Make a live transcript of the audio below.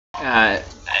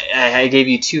I gave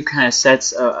you two kind of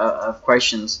sets of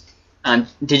questions.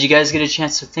 Did you guys get a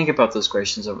chance to think about those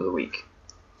questions over the week?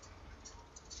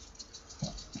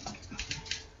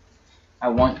 I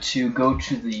want to go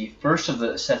to the first of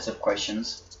the sets of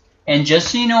questions. And just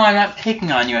so you know, I'm not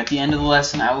picking on you. At the end of the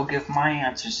lesson, I will give my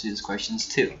answers to these questions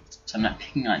too. So I'm not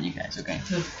picking on you guys, okay?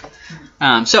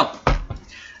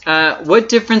 What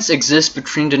difference exists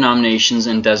between denominations,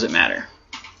 and does it matter?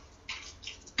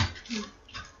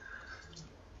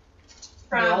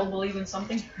 They all believe in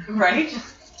something. Right?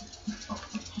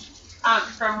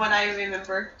 From what I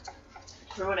remember,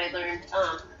 from what I learned,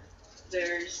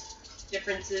 there's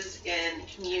differences in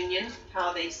communion,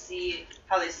 how they see it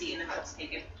and how it's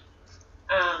taken.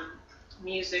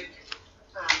 Music,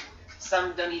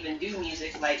 some don't even do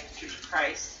music like Church of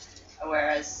Christ,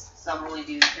 whereas some only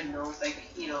do hymnals, like,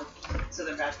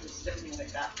 Southern Baptists, different things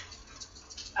like that.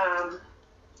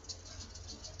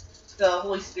 The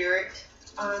Holy Spirit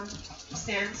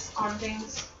stands on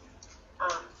things,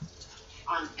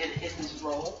 in his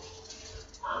role.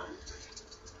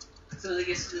 Some of the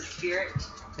gifts of the Spirit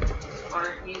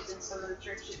aren't used in some of the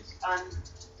churches,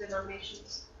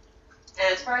 denominations.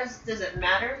 And as far as does it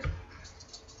matter,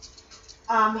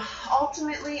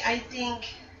 ultimately I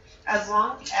think as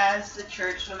long as the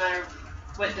church, no matter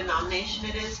what denomination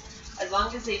it is, as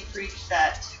long as they preach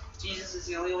that Jesus is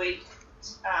the only way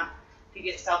to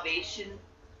get salvation,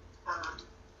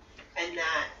 and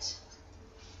that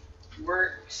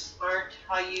works aren't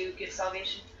how you get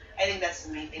salvation, I think that's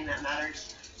the main thing that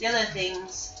matters. The other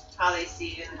things, how they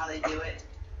see it and how they do it,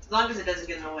 as long as it doesn't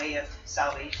get in the way of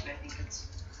salvation, I think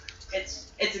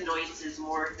it's annoyances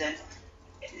more than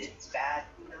it's bad,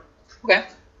 Okay.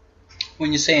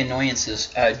 When you say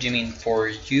annoyances, do you mean for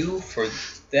you, for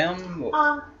them?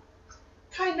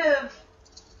 Kind of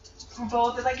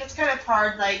both. Like, it's kind of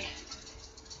hard, like,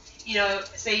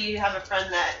 say you have a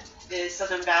friend that is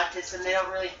Southern Baptist and they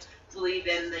don't really believe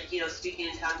in, like, speaking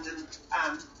in tongues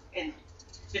and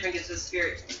different gifts of the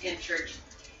Spirit in church,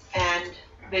 and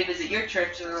they visit your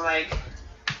church and they're like,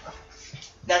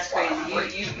 that's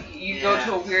crazy. You go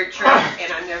to a weird church,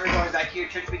 and I'm never going back to your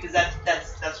church because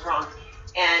that's wrong.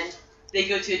 And they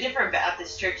go to a different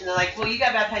Baptist church, and they're like, well, you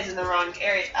got baptized in the wrong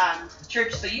area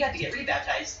church, so you have to get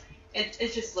rebaptized.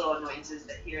 It's just little annoyances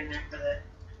that here and there for the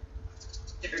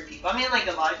different people. I mean, like,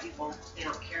 a lot of people, they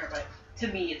don't care, but to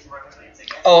me, it's more of an annoyance, I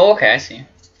guess. Oh, okay, I see.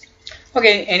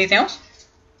 Okay, anything else?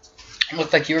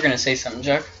 Looked like you were going to say something,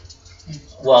 Chuck.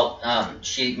 Well,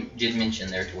 she did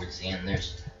mention there towards the end,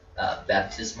 there's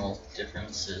baptismal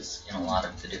differences in a lot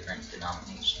of the different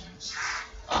denominations.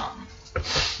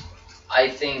 I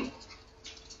think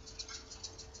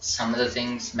some of the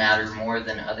things matter more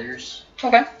than others.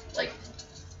 Okay. Like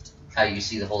how you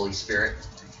see the Holy Spirit.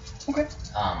 Okay.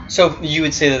 So you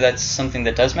would say that that's something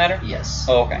that does matter? Yes.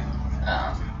 Oh, okay.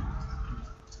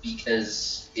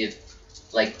 Because if,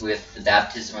 like with the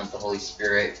baptism of the Holy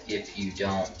Spirit, if you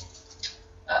don't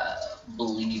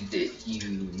believe that you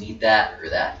need that or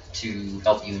that to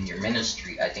help you in your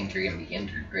ministry, I think you're going to be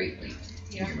hindered greatly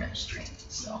in your ministry.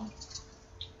 So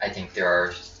I think there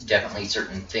are definitely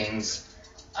certain things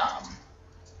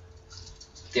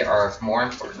that are of more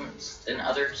importance than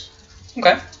others.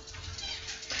 Okay.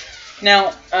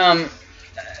 Now,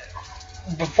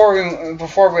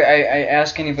 before I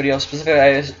ask anybody else specifically,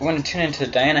 I just want to tune into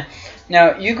Diana.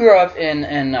 Now, you grew up in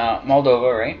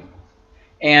Moldova, right?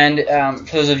 And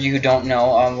for those of you who don't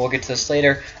know, we'll get to this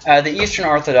later. The Eastern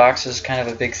Orthodox is kind of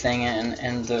a big thing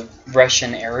in the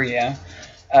Russian area.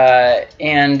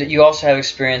 And you also have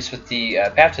experience with the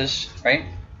Baptists, right?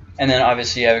 And then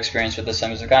obviously you have experience with the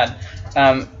Assemblies of God.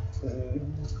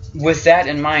 With that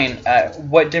in mind,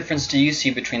 what difference do you see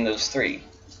between those three?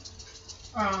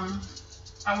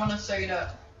 I want to say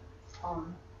that, I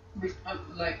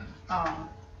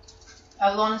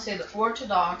want to say the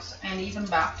Orthodox and even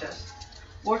Baptist.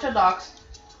 Orthodox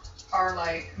are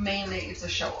like, mainly it's a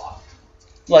show off.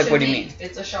 Like, what do you mean?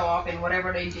 It's a show off, and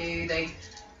whatever they do,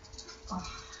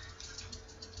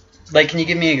 Like, can you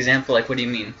give me an example? Like, what do you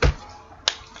mean?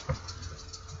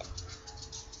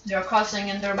 They're cussing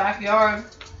in their backyard,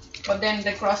 but then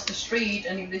they cross the street,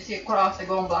 and if they see a cross, they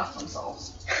go and blast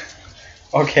themselves.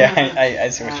 Okay, I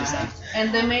see what you're saying.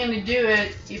 And they mainly do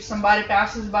it if somebody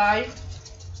passes by,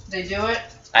 they do it.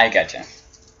 I gotcha.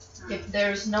 If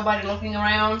there's nobody looking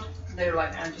around, they're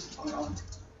like, I'm just going on.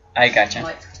 I gotcha.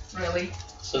 Like, really?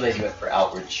 So they do it for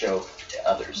outward show to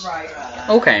others. Right.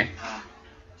 Okay.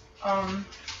 And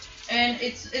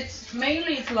it's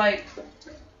mainly, it's like,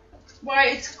 well,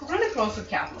 it's really close to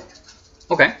Catholic.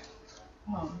 Okay.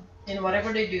 And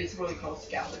whatever they do, it's really close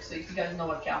to Catholic. So if you guys know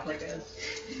what Catholic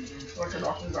is,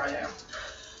 Orthodox is right there.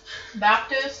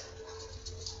 Baptist,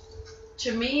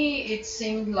 to me, it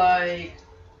seemed like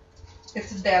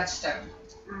it's a dead stone.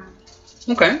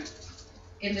 Okay.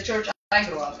 In the church I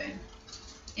grew up in.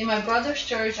 In my brother's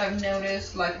church, I've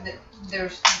noticed like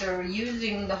they're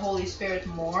using the Holy Spirit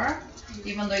more,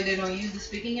 even though they don't use the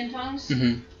speaking in tongues.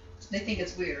 Mm-hmm. They think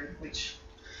it's weird, which,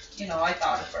 I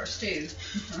thought at first too.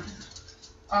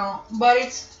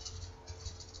 But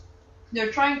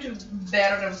they're trying to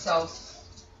better themselves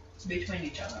between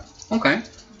each other. Okay.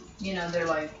 They're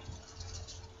like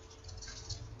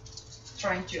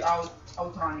trying to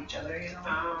outrun each other.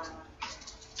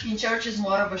 In church is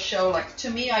more of a show. Like, to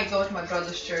me, I go to my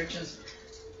brother's church and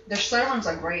their sermons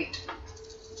are great.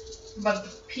 But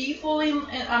the people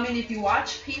if you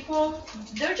watch people,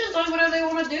 they're just doing whatever they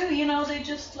want to do. They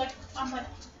just like, I'm like,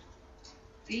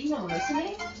 are you even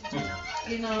listening?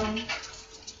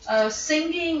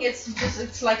 Singing,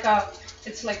 it's like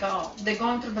they're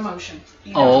going through the motion.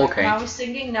 Oh, okay. Now he's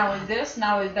singing, now is this,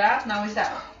 now is that, now is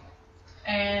that.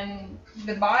 And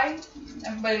goodbye,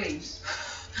 everybody leaves.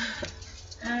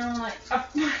 And I'm like,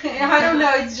 I don't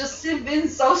know, it's just been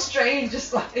so strange,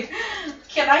 just like,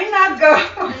 can I not go,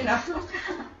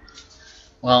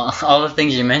 Well, all the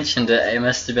things you mentioned, it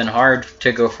must have been hard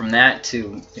to go from that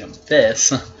to,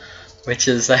 this, which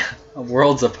is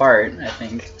worlds apart, I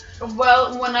think.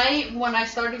 Well, when I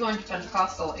started going to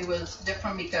Pentecostal, it was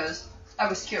different because I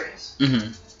was curious.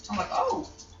 Mm-hmm. I'm like, oh,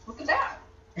 look at that.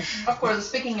 Of course, the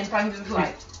speaking in tongues is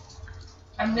like,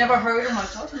 I've never heard of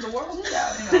what in the world is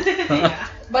that? Yeah.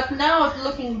 But now,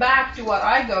 looking back to what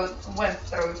I went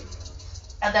through,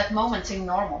 at that moment seemed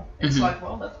normal. It's like,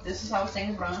 well, this is how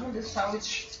things run, and this is how it's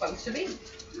supposed to be.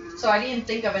 So I didn't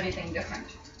think of anything different.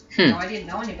 I didn't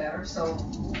know any better, so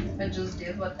I just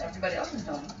did what everybody else was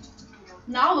doing.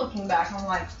 Now looking back, I'm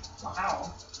like,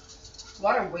 wow,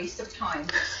 what a waste of time.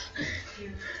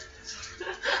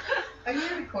 Are you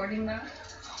recording that?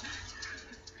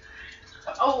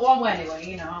 Oh, well,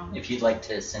 anyway, If you'd like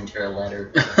to send her a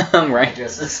letter, Right.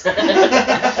 addresses. And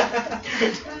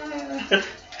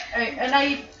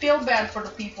I feel bad for the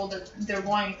people that they're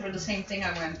going through the same thing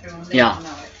I went through and they Yeah. don't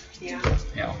know it.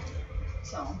 Yeah.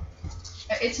 So,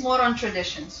 it's more on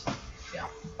traditions. Yeah.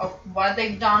 Of what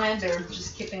they've done it, they're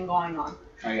just keeping going on.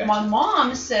 My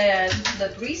mom said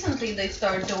that recently they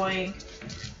started doing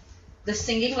the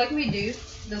singing like we do.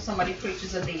 Then somebody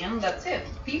preaches at the end, that's it.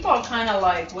 People are kind of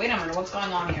like, wait a minute, what's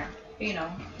going on here?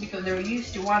 Because they're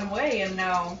used to one way and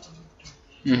now,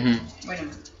 wait a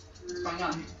minute, what's going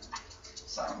on?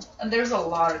 So, and there's a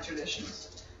lot of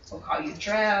traditions. So how you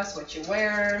dress, what you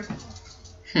wear,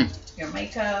 your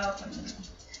makeup, and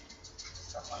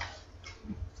stuff like that.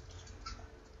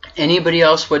 Anybody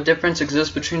else, what difference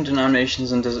exists between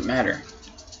denominations and does it matter?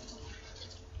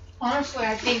 Honestly,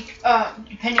 I think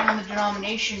depending on the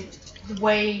denomination,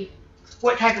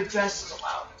 what type of dress is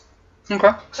allowed.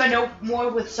 Okay. Because I know more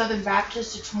with Southern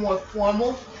Baptists, it's more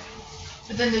formal.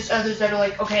 But then there's others that are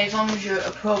like, okay, as long as you're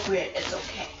appropriate, it's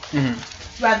okay.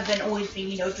 Rather than always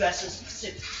being, dresses and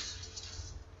suits.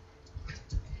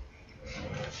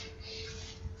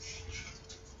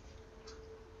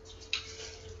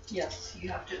 Yes, you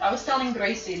have to. I was telling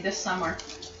Gracie this summer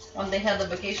when they had the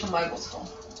vacation Bible school.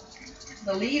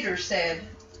 The leader said,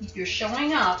 if you're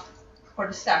showing up for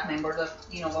the staff member, the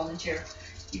volunteer,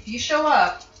 if you show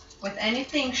up with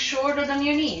anything shorter than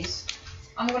your knees,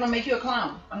 I'm gonna make you a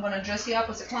clown. I'm gonna dress you up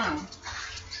as a clown.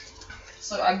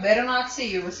 So I better not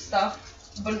see you with stuff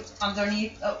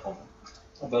underneath,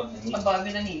 above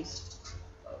the knees.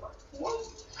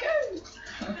 Okay.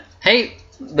 Hey,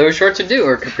 those shorts are due,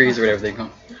 or capris, or whatever they call.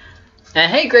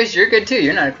 And hey, Grace, you're good too.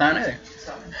 You're not a clown either.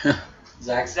 Sorry.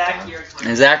 Zach, you're a clown.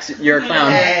 And Zach, you're a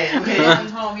clown.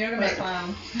 Coming home, you're gonna be a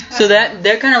clown. So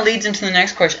that kind of leads into the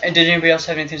next question. Did anybody else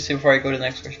have anything to say before I go to the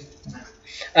next question?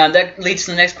 That leads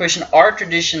to the next question. Are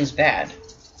traditions bad?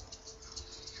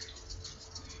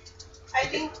 I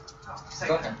think.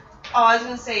 Go ahead. I was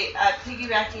going to say,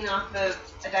 piggybacking off of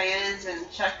Diana's and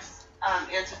Chuck's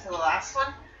answer to the last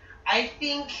one, I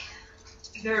think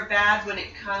they're bad when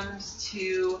it comes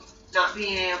to not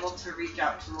being able to reach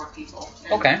out to more people.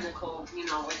 And Okay. Nicole,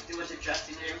 with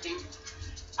addressing and everything.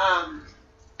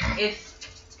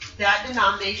 If that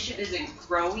denomination isn't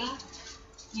growing,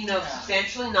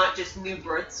 substantially, not just new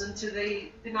births into the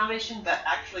denomination, but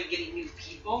actually getting new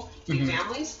people, new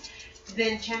families,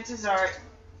 then chances are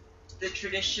the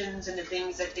traditions and the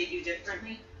things that they do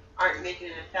differently aren't making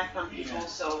an effect on people,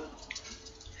 so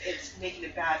it's making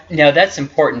it bad. Now that's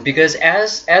important because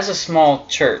as a small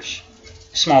church,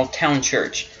 small town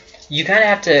church, you kind of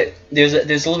have to. There's a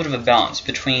little bit of a balance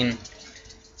between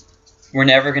we're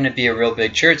never going to be a real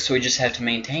big church, so we just have to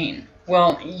maintain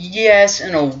Well, yes,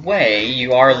 in a way,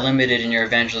 you are limited in your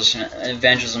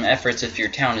evangelism efforts if your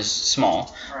town is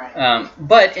small. Right.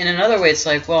 But in another way, it's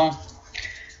like, well,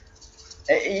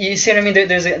 you see what I mean?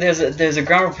 There's a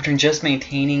groundwork between just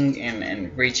maintaining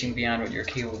and reaching beyond what you're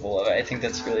capable of. I think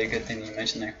that's really a good thing that you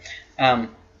mentioned there.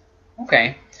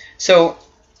 Okay, so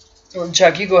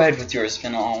Chuck, you go ahead with yours,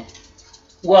 and I'll.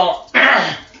 Well,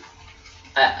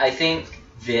 I think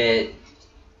that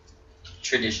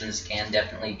traditions can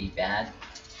definitely be bad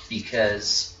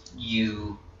because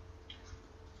you,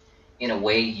 in a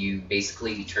way, you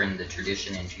basically turn the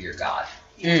tradition into your God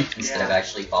instead of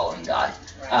actually following God.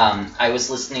 Right. I was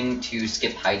listening to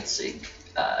Skip Heitzig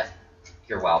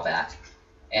here a while back,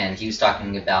 and he was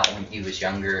talking about when he was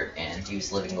younger and he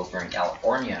was living over in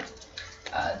California,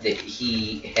 that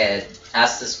he had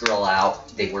asked this girl out.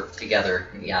 They worked together,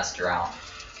 and he asked her out,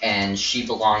 and she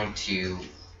belonged to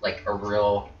like a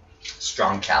real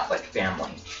strong Catholic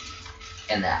family,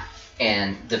 and that.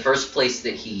 And the first place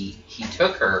that he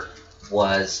took her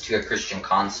was to a Christian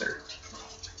concert,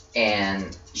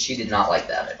 and she did not like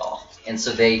that at all. And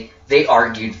so they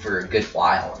argued for a good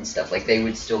while and stuff. Like they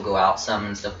would still go out some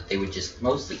and stuff, but they would just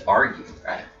mostly argue,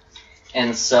 right?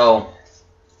 And so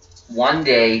one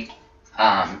day,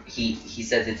 he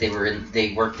said that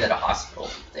they worked at a hospital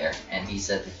there, and he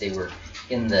said that they were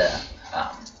in the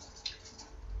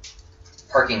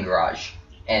parking garage,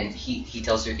 and he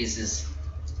tells her, he says,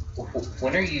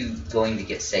 "When are you going to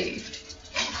get saved?"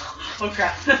 Oh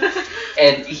crap.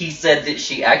 And he said that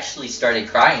she actually started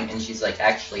crying, and she's like,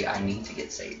 "Actually, I need to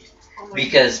get saved."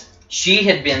 Because she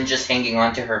had been just hanging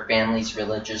on to her family's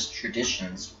religious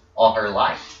traditions all her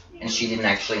life, and she didn't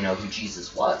actually know who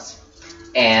Jesus was.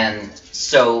 And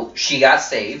so she got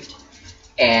saved,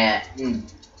 and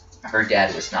her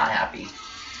dad was not happy.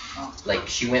 Like,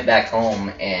 she went back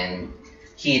home, and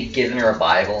he had given her a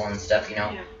Bible and stuff, you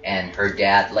know, and her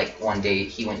dad, like, one day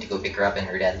he went to go pick her up, and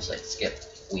her dad was like, "Skip,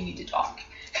 we need to talk."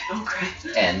 Okay.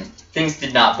 And things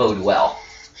did not bode well,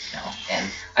 you know. And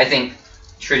I think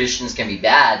traditions can be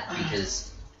bad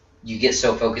because you get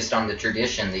so focused on the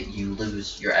tradition that you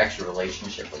lose your actual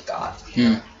relationship with God.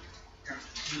 You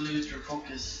lose your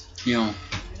focus. Yeah.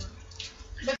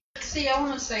 But see, I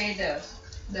want to say this,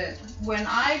 that when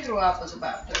I grew up as a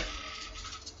Baptist,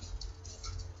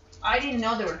 I didn't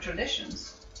know there were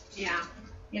traditions. Yeah.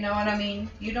 You know what I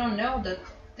mean? You don't know that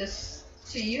this,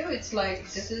 to you, it's like,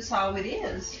 this is how it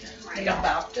is. In a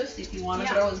Baptist, if you want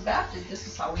to grow as Baptist, this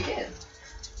is how it is.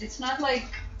 It's not like,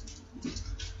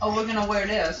 oh, we're going to wear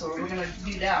this or we're going to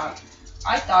do that.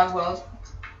 I thought, well,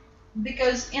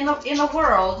 because in the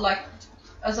world, like,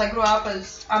 as I grew up,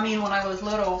 when I was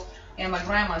little, and my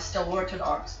grandma's still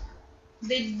Orthodox,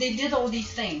 they did all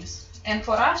these things. And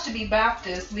for us to be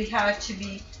Baptist, we had to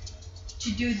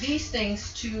do these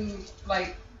things to,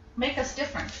 like, make us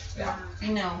different. Yeah.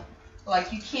 You know,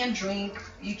 like, you can't drink,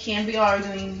 you can't be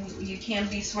arguing, you can't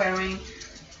be swearing,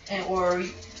 or,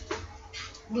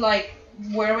 like,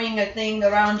 wearing a thing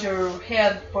around your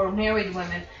head for married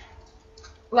women.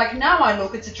 Like, now I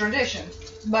look, it's a tradition.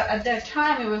 But at that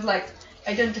time, it was like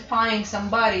identifying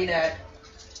somebody that,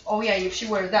 oh yeah, if she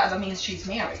wears that, that means she's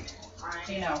married. Right.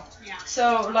 You know. Yeah.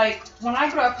 So, like, when I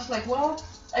grew up, it's like, well,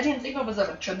 I didn't think of it as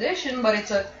a tradition, but it's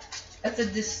a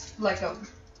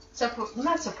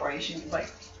not separation, like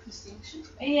Distinction.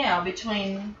 Yeah,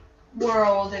 between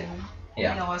world and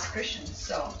Yeah. you know, us Christians.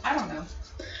 So I don't know.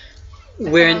 I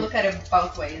We're kinda in, look at it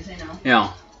both ways, you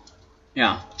know.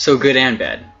 yeah. So good and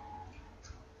bad.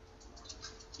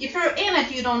 If you're in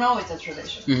it, you don't know it's a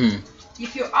tradition. Mm-hmm.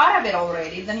 If you're out of it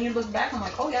already, then you look back and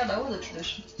like, oh yeah, that was a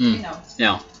tradition. You know.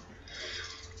 Yeah.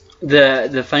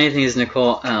 The funny thing is,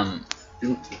 Nicole,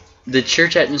 the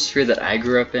church atmosphere that I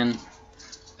grew up in,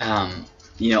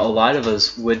 you know, a lot of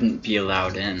us wouldn't be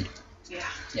allowed in. Yeah.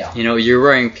 Yeah. You know, you're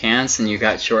wearing pants and you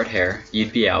got short hair,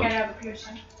 you'd be out. Gotta have a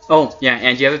piercing. Oh, yeah,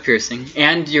 and you have a piercing,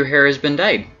 and your hair has been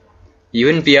dyed. You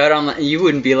wouldn't be out on. You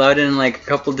wouldn't be allowed in like a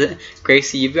couple.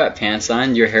 Gracie, you've got pants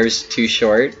on. Your hair's too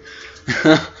short.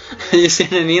 You see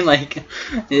what I mean? Like,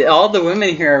 all the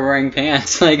women here are wearing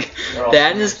pants. Like, the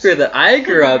atmosphere that I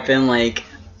grew up in, like,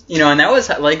 you know, and that was,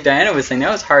 like Diana was saying, that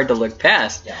was hard to look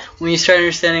past. Yeah. When you start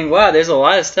understanding, wow, there's a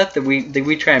lot of stuff that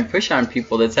we try and push on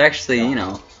people that's actually, you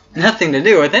know, nothing to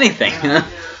do with anything.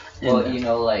 Well, you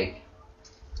know, like,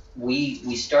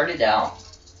 we started out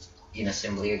in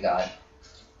Assembly of God,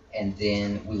 and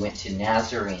then we went to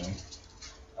Nazarene.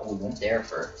 We went there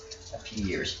for a few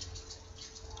years.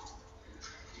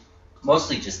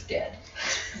 Mostly just dead.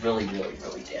 Really, really,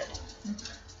 really dead.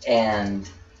 And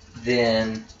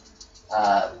then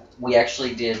we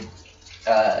actually did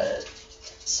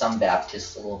some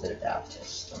Baptist, a little bit of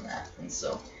Baptist on that. And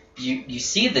so you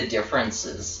see the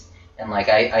differences. And like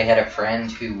I had a friend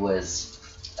who was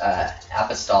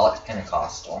apostolic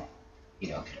Pentecostal,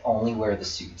 could only wear the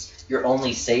suits. You're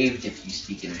only saved if you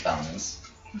speak in tongues.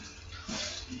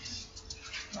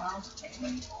 Wow.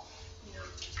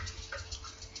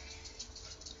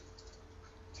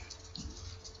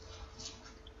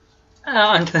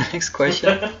 On to the next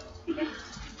question.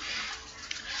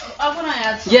 I want to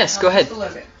add something. Yes, go ahead. Just a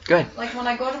little bit. Go ahead. Like when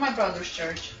I go to my brother's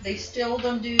church, they still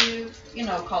don't do,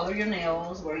 color your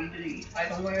nails, I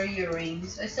don't wear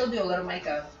earrings. I still do a little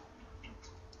makeup.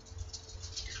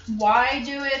 Why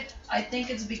do it? I think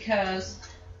it's because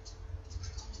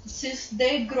since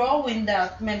they grow in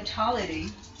that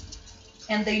mentality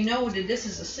and they know that this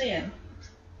is a sin,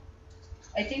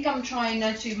 I think I'm trying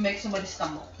not to make somebody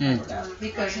stumble over that.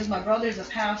 Because since my brother is a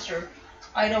pastor,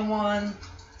 I don't want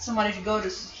somebody to go to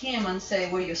him and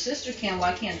say, well, your sister can,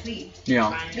 why can't we?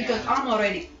 Yeah. Because I'm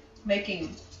already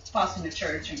making fuss in the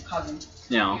church and causing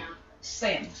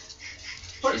sin.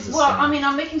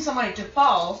 I'm making somebody to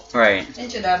fall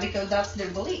into that because that's their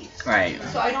belief. Right.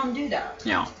 So I don't do that.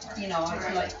 Yeah. I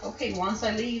feel like, okay, once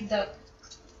I leave that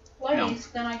place,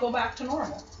 then I go back to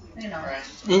normal.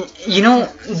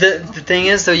 The thing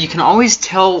is, though, you can always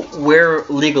tell where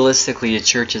legalistically a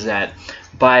church is at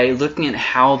by looking at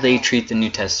how they treat the New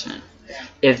Testament.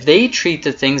 If they treat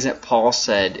the things that Paul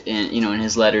said in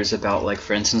his letters about, like,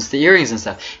 for instance, the earrings and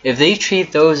stuff, if they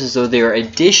treat those as though they are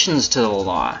additions to the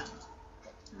law,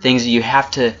 things that you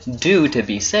have to do to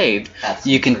be saved,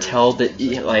 you can tell that,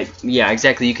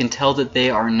 you can tell that they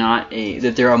are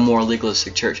that they're a more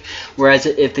legalistic church. Whereas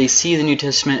if they see the New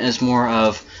Testament as more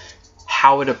of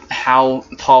how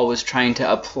Paul was trying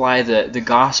to apply the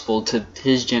gospel to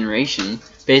his generation,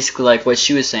 basically like what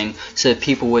she was saying, so that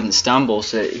people wouldn't stumble,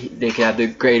 so that they could have the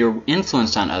greater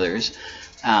influence on others,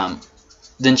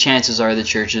 then chances are the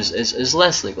church is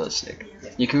less legalistic.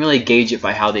 You can really gauge it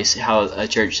by how a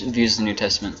church views the New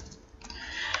Testament.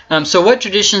 So what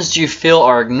traditions do you feel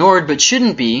are ignored but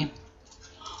shouldn't be,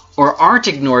 or aren't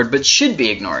ignored but should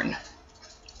be ignored?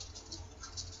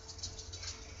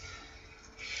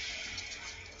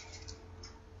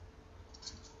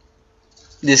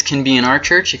 This can be in our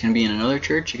church, it can be in another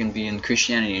church, it can be in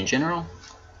Christianity in general.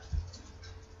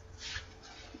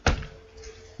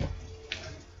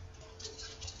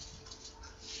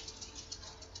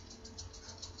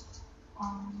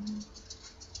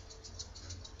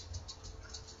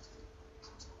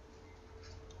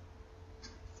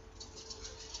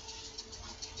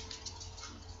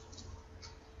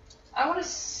 I want to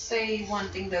say one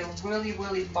thing that really,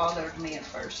 really bothered me at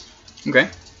first. Okay.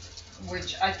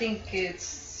 Which I think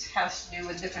has to do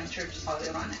with different churches, how they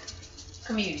run it.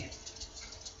 Communion.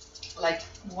 Like,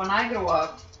 when I grew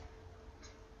up,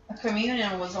 a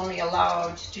communion was only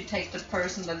allowed to take the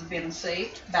person that's been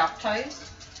saved, baptized,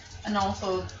 and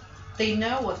also they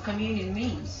know what communion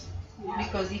means.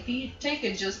 Because if you take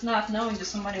it just not knowing that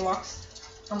somebody walks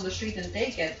from the street and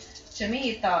take it, to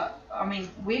me,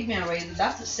 we've been raised,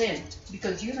 that's a sin.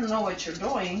 Because you don't know what you're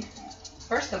doing,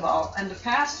 first of all, and the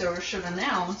pastor should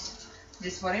announce,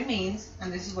 this is what it means,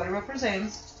 and this is what it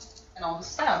represents, and all this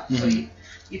stuff. Mm-hmm. So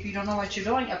if you don't know what you're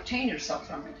doing, abstain yourself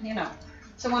from it,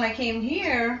 So when I came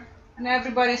here, and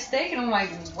everybody's taking, I'm like,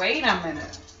 wait a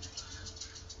minute.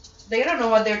 They don't know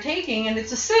what they're taking, and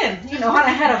it's a sin, and I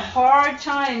had a hard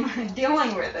time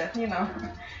dealing with it,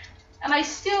 And I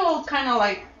still kind of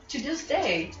like, to this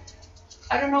day,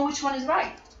 I don't know which one is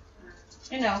right,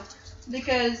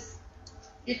 because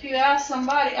if you ask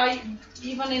somebody,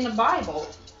 even in the Bible,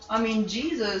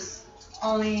 Jesus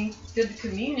only did the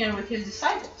communion with his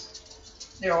disciples.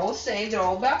 They're all saved, they're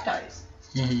all baptized.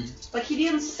 Mm-hmm. But he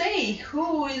didn't say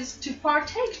who is to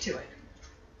partake to it.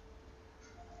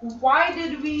 Why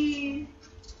did we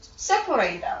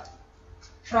separate that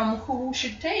from who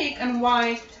should take, and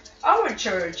why our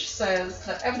church says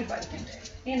that everybody can take?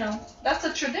 That's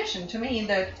a tradition to me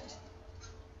that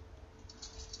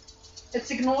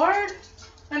it's ignored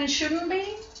and it shouldn't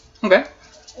be. Okay.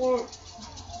 Or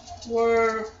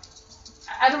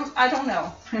I don't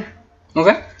know.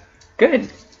 Okay. Good.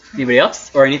 Anybody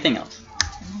else or anything else?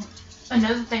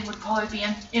 Another thing would probably be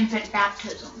infant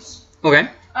baptisms. Okay.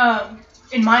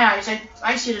 In my eyes,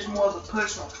 I see it as more of a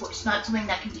personal choice, not something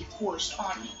that can be forced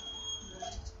on me.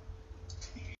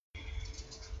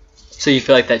 So you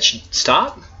feel like that should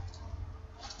stop?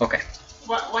 Okay.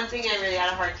 One thing I really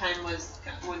had a hard time was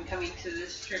when coming to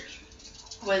this church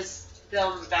was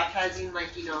them baptizing 7,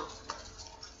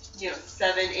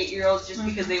 8-year-olds just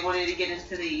because they wanted to get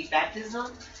into the baptism,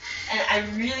 and I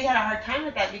really had a hard time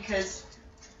with that because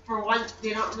for one,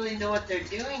 they don't really know what they're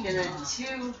doing, and then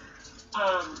two,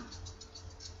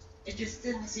 it just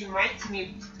didn't seem right to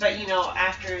me. But you know,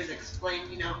 after it was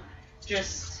explained, you know,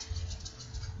 just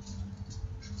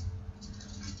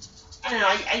I don't know.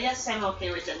 I guess I'm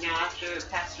okay with it now after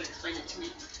Pastor explained it to me.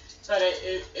 But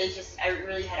it just I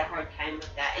really had a hard time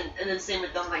with that. And then same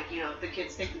with them, like you know, the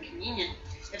kids taking communion.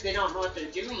 If they don't know what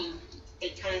they're doing,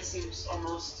 it kind of seems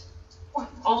almost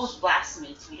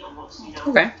blasphemy to me, almost. You know.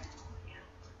 Okay.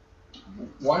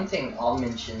 One thing I'll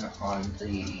mention on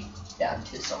the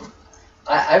baptism,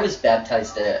 I was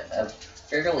baptized at a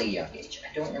fairly young age.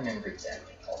 I don't remember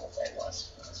exactly how old I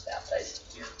was when I was baptized.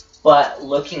 But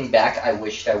looking back, I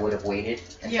wished I would have waited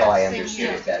until I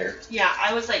understood it better. Yeah,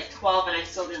 I was like 12 and I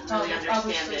still didn't really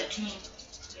understand it.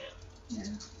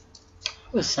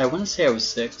 I want to say I was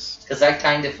 6. Because I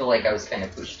kind of feel like I was kind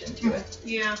of pushed into it.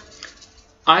 Yeah.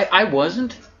 I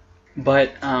wasn't,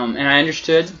 but and I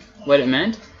understood what it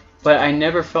meant, but I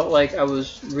never felt like I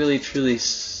was really truly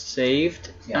saved.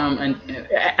 Yeah. And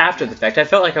after the fact, I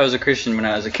felt like I was a Christian when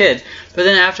I was a kid, but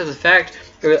then after the fact,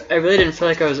 I really didn't feel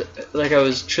like I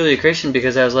was truly a Christian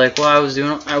because I was like, well, I was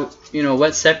doing,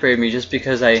 what separated me just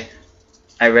because I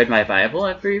read my Bible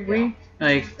every week,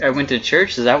 like I went to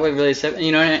church. Is that what really separated?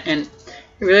 You know, and it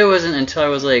really wasn't until I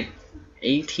was like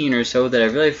 18 or so that I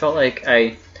really felt like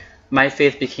my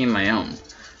faith became my own.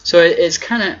 So it's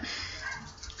kind of,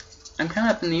 I'm kind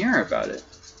of up in the air about it.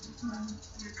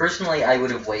 Personally, I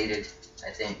would have waited, I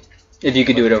think. If you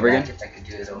could do it over again? If I could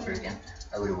do it over again,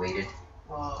 I would have waited.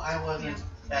 Well, I wasn't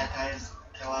baptized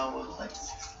till I was like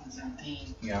 16,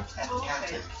 17 as a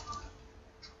Catholic.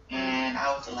 And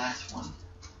I was the last one.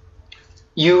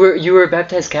 You were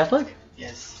baptized Catholic?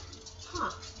 Yes.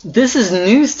 Huh. This is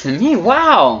news to me.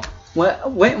 Wow.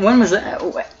 When was that?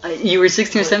 You were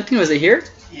 16 or 17? Was it here?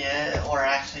 Yeah, or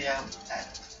actually at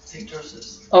St.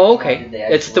 Joseph's. Oh, okay.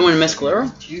 It's the one in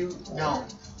Mescalero? No.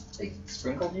 They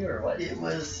sprinkled you or what? It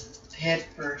was head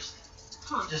first.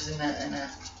 Huh. Just in a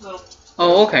Little.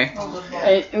 Oh, okay.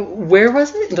 Where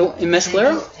was it? In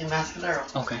Mescalero? In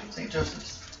Mescalero. Okay. St.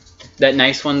 Joseph's. That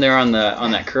nice one there on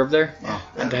that curve there? Yeah.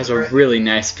 Oh, that's a really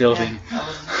nice building.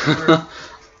 Yeah,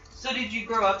 So did you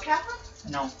grow up Catholic?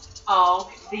 no. Oh,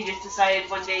 okay. They just decided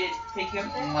one day to take you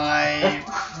up there? My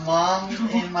mom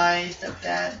and my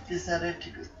stepdad decided to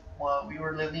go. Well, we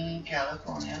were living in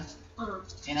California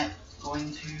and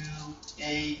going to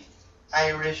a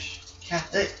Irish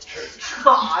Catholic church.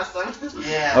 Awesome.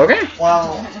 Yeah. Okay.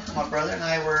 Well, my brother and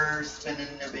I were spending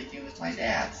the weekend with my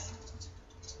dad's.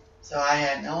 So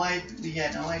we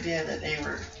had no idea that they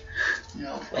were,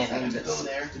 deciding to go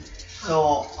there.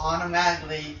 So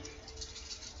automatically,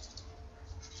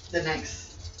 the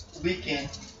next weekend,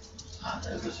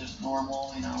 it was just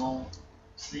normal,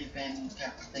 sleeping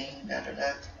type of thing,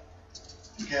 da-da-da.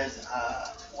 Because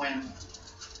once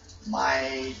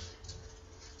my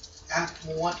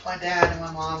dad and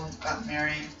my mom got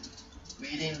married,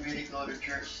 we didn't really go to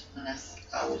church unless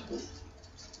I was with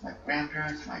my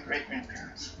grandparents, my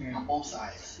great-grandparents, on both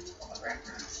sides of my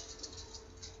grandparents.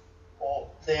 Well,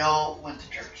 they all went to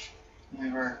church.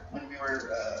 When we were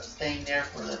staying there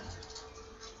for the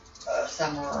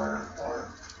summer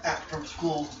or after from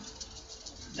school,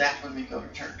 that's when we go to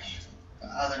church.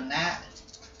 But other than that,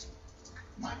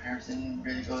 my parents didn't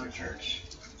really go to church.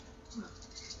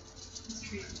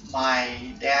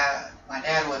 My dad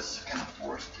was kind of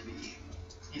forced to be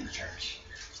in the church.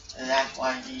 And that's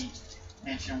why he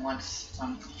mentioned once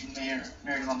when he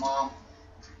married my mom,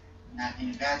 not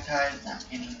getting baptized,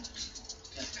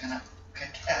 just kind of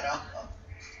cut that off.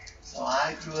 So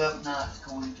I grew up not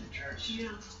going to church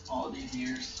all these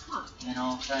years. And then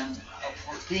all of a sudden, at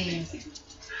 14,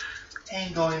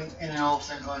 and then all of a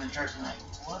sudden going to church, I'm like,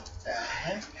 what the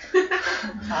heck?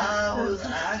 That was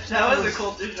a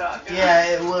culture shock. Yeah,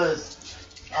 it was.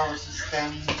 I was just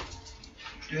standing,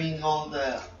 doing all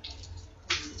the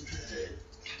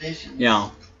traditions. Yeah.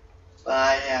 But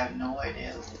I have no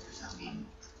idea what I mean.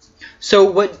 So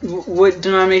what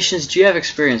denominations do you have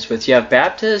experience with? You have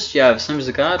Baptist, you have Assemblies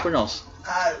of God, what else?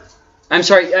 I'm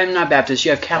sorry, I'm not Baptist,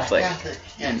 you have Catholic. Catholic,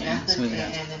 yeah, Catholic,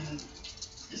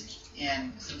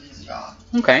 and Assemblies of God.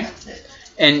 Okay. That's it.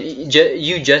 And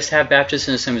you just have Baptist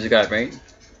and Assemblies of God, right?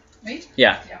 Me?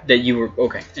 Yeah. That you were,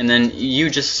 okay. And then you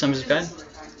just Assemblies of God?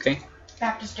 Okay.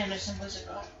 Baptist and Assemblies of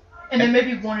God. And then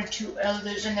maybe one or two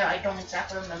others in there I don't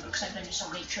exactly remember because I've been to so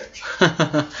many churches.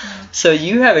 So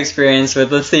you have experience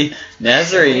with, let's see,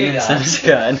 Nazarene, Assemblies of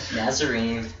God.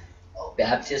 Nazarene,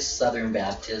 Baptist, Southern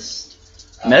Baptist.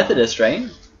 Methodist, right?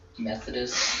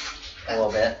 Methodist, a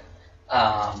little bit.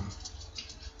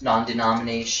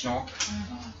 Non-denominational.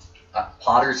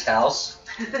 Potter's House.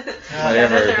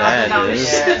 Whatever that is.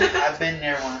 Yeah, I've been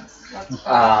there once.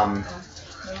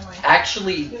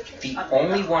 Actually, the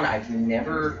only one I've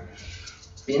never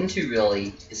been to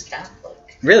really is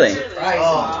Catholic. Really? Surprising.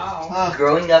 Oh.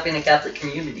 Growing up in a Catholic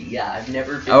community, yeah, I've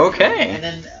never been. Okay. And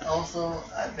then also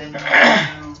I've been to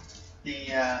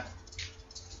the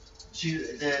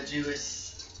Jewish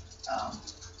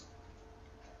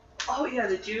Oh yeah,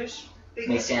 the Jewish big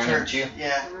Messianic church. Jew.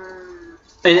 Yeah.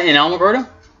 In Alamogordo?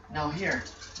 No, here.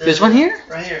 There's one here?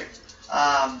 Right here.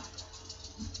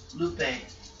 Lupe.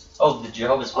 Oh, the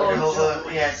Jehovah's Witnesses.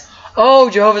 Jehovah, yes. Oh,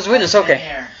 Jehovah's Witness. Okay.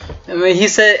 Here. I mean, he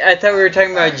said. I thought we were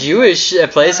talking about a Jewish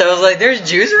place. I was like, "There's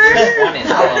Jews around here." One in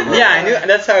Alamo. Yeah, I knew.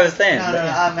 That's how I was saying. No,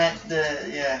 I meant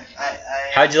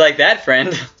I How'd you like that,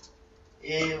 friend?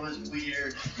 It was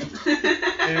weird.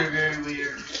 Very, very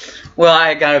weird. Well,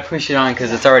 I gotta push it on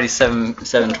because it's already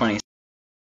 7:20.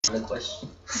 The question.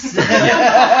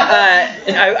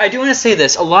 And I do want to say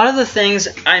this. A lot of the things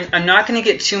I'm not going to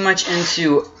get too much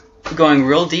into going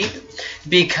real deep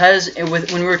because when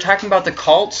we were talking about the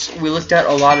cults, we looked at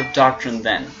a lot of doctrine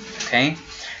then. Okay,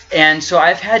 and so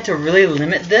I've had to really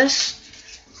limit this,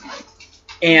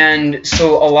 and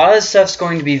so a lot of the stuff's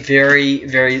going to be very,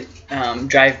 very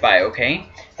drive-by. Okay.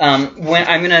 When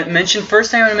I'm going to mention, first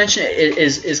thing I'm going to mention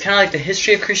is kind of like the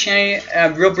history of Christianity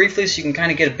real briefly so you can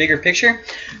kind of get a bigger picture.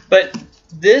 But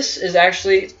this is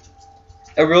actually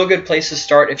a real good place to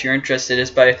start if you're interested.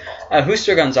 It's by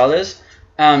Justo Gonzalez.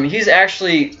 He's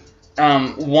actually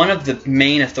one of the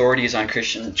main authorities on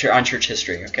church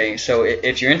history. Okay, so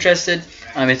if you're interested,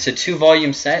 it's a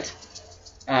 2-volume set.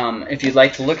 If you'd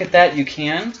like to look at that, you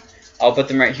can. I'll put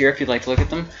them right here if you'd like to look at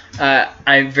them.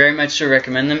 I very much so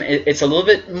recommend them. It's a little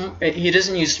bit... He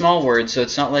doesn't use small words, so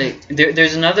it's not like...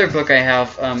 There's another book I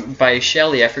have by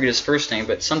Shelley. I forget his first name,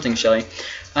 but something Shelley.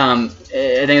 I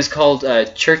think it's called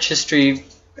Church History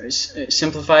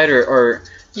Simplified, or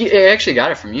I actually got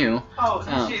it from you. Oh,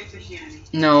 History of Christianity.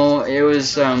 No, it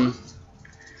was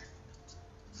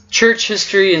Church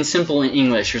History in Simple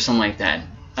English or something like that.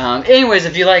 Anyways,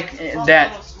 if you like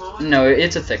that... No,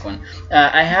 it's a thick one.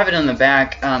 I have it on the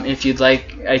back. If you'd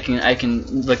like, I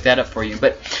can look that up for you.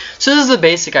 But so this is the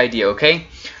basic idea, okay?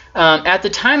 At the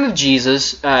time of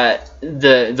Jesus,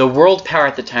 the world power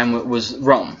at the time was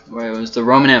Rome. It was the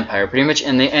Roman Empire, pretty much,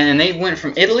 and they went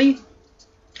from Italy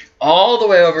all the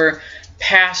way over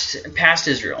past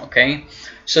Israel, okay?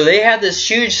 So they had this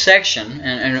huge section,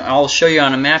 and I'll show you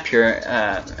on a map here.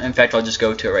 In fact, I'll just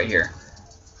go to it right here.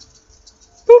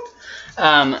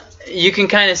 Boop. You can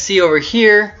kind of see over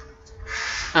here.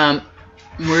 Where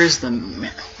is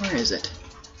it?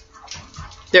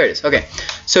 There it is. Okay.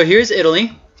 So here's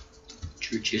Italy.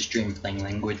 Church history in plain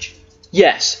language.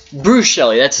 Yes, Bruce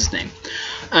Shelley. That's his name.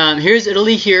 Here's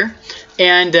Italy here,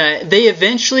 and they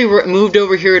eventually moved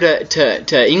over here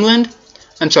to England.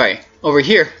 I'm sorry, over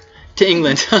here to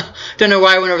England. Don't know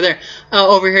why I went over there.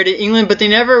 Over here to England, but they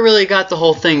never really got the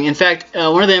whole thing. In fact,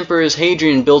 one of the emperors,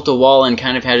 Hadrian, built a wall and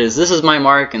kind of had this is my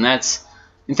mark, and that's...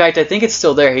 In fact, I think it's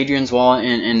still there, Hadrian's Wall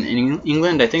in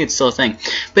England. I think it's still a thing.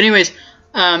 But anyways,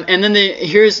 and then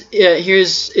here's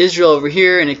Israel over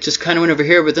here, and it just kind of went over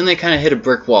here, but then they kind of hit a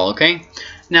brick wall, okay?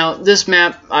 Now, this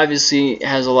map obviously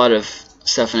has a lot of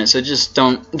stuff in it, so just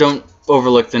don't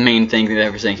overlook the main thing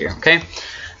that we're saying here, okay?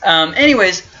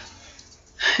 Anyways...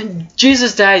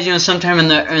 Jesus died, sometime in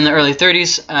the early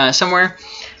 30s, somewhere,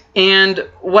 and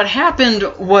what happened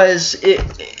was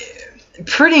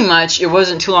pretty much it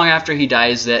wasn't too long after he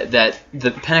dies that the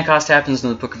Pentecost happens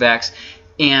in the Book of Acts,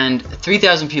 and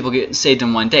 3,000 people get saved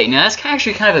in one day. Now that's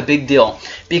actually kind of a big deal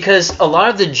because a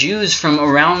lot of the Jews from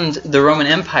around the Roman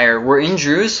Empire were in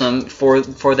Jerusalem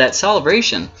for that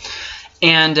celebration,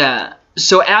 and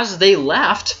so as they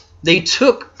left, they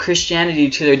took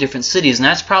Christianity to their different cities, and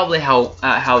that's probably how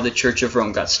the Church of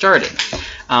Rome got started.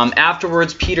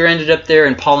 Afterwards, Peter ended up there,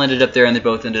 and Paul ended up there, and they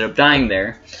both ended up dying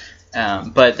there.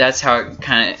 But that's how it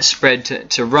kind of spread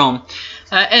to Rome.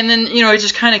 And then, it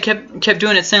just kind of kept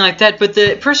doing its thing like that. But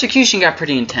the persecution got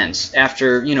pretty intense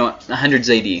after,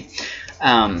 hundreds AD.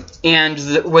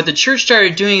 What the church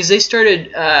started doing is they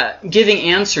started giving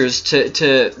answers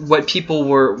to what people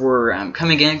were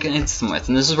coming against them with,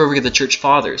 and this is where we get the church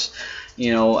fathers.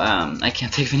 I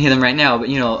can't think of any of them right now, but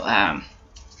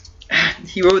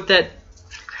he wrote that.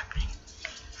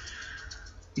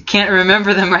 I can't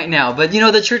remember them right now, but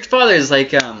the church fathers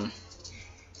like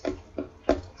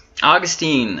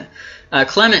Augustine,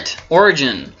 Clement,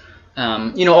 Origen.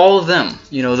 All of them,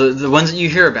 the ones that you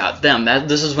hear about, them,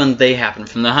 this is when they happened,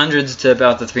 from the hundreds to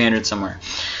about the 300 somewhere.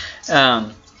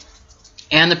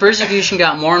 And the persecution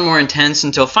got more and more intense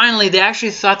until finally they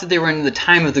actually thought that they were in the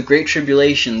time of the Great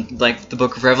Tribulation, like the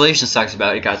book of Revelation talks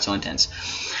about. It got so intense.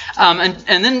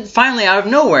 And then finally, out of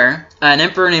nowhere, an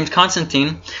emperor named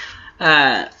Constantine,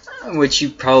 which you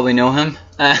probably know him,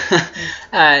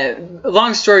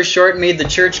 long story short, made the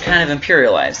church kind of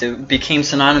imperialized. It became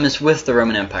synonymous with the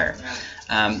Roman Empire.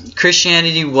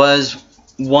 Christianity was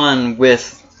one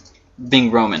with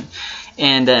being Roman.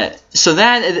 And so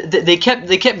that they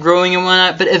kept growing and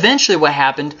whatnot, but eventually what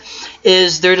happened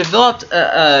is there developed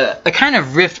a kind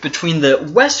of rift between the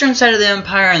western side of the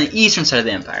empire and the eastern side of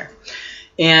the empire.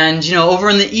 And, over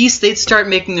in the east, they'd start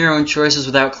making their own choices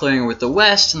without clearing with the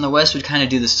west, and the west would kind of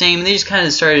do the same, and they just kind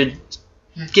of started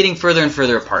getting further and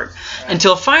further apart.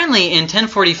 Until finally, in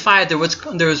 1045, there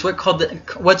was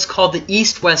what's called the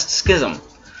East-West Schism.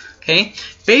 Okay?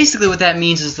 Basically what that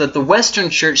means is that the Western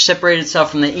Church separated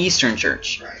itself from the Eastern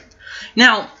Church. Right.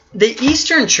 Now, the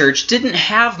Eastern Church didn't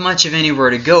have much of anywhere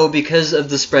to go because of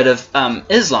the spread of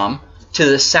Islam to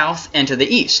the south and to the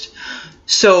east.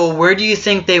 So where do you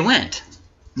think they went?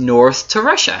 North to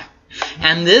Russia.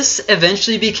 And this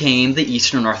eventually became the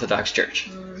Eastern Orthodox Church,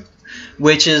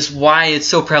 which is why it's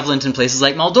so prevalent in places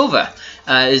like Moldova,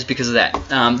 is because of that.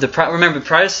 Remember,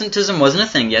 Protestantism wasn't a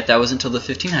thing yet. That was until the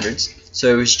 1500s.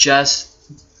 So it was just,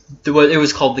 it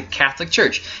was called the Catholic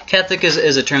Church. Catholic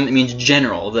is a term that means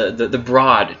general, the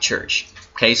broad church.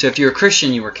 Okay, so if you're a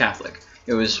Christian, you were Catholic.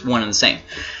 It was one and the same.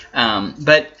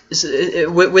 But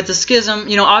with the schism,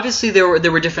 obviously there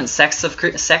were different sects of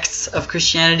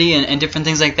Christianity and different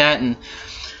things like that, and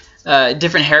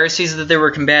different heresies that they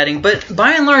were combating. But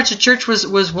by and large, the church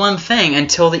was one thing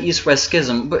until the East-West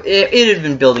Schism. But it had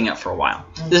been building up for a while.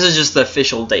 This is just the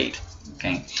official date.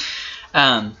 Okay.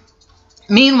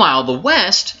 Meanwhile, the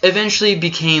West eventually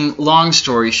became, long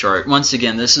story short, once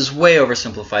again, this is way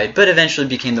oversimplified, but eventually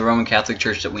became the Roman Catholic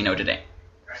Church that we know today.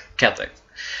 Catholic.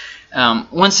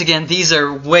 Once again, these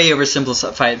are way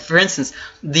oversimplified. For instance,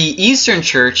 the Eastern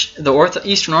Church, the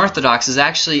Eastern Orthodox, is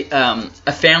actually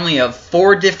a family of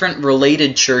 4 different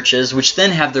related churches, which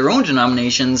then have their own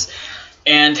denominations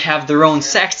and have their own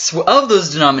sects of those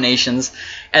denominations,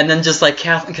 and then just like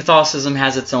Catholicism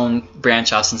has its own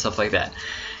branch offs and stuff like that.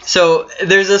 So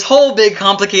there's this whole big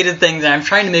complicated thing that I'm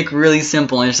trying to make really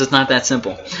simple, and it's just not that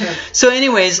simple. So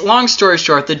anyways, long story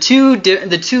short, the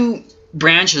two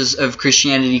branches of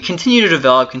Christianity continue to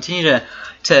develop, continue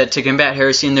to combat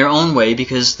heresy in their own way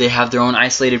because they have their own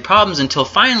isolated problems, until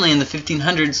finally in the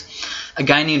 1500s, a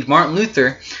guy named Martin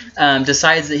Luther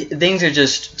decides that things are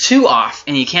just too off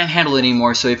and he can't handle it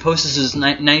anymore, so he posts his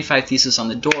 95 Thesis on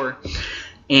the door,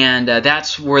 and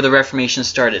that's where the Reformation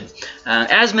started.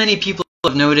 As many people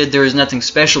have noted, there was nothing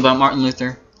special about Martin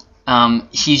Luther.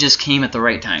 He just came at the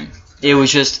right time. It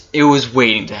was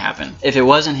waiting to happen. If it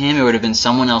wasn't him, it would have been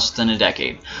someone else within a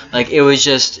decade. Like, it was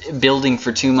just building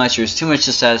for too much. There was too much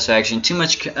dissatisfaction, too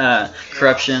much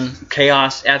corruption,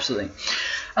 chaos, absolutely.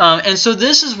 And so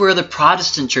this is where the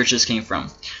Protestant churches came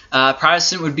from.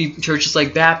 Protestant would be churches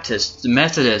like Baptists,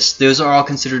 Methodists. Those are all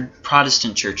considered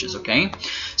Protestant churches, okay?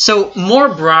 So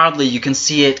more broadly, you can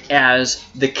see it as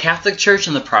the Catholic Church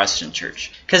and the Protestant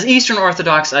Church. Because Eastern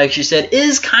Orthodox, I actually said,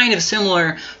 is kind of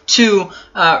similar to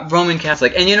Roman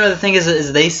Catholic. And the thing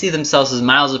is they see themselves as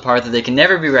miles apart, that they can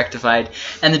never be rectified.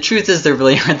 And the truth is they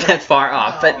really aren't that far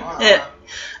off. But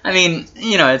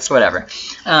it's whatever.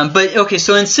 But, okay,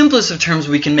 so in simplest of terms,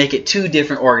 we can make it 2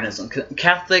 different organisms,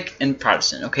 Catholic and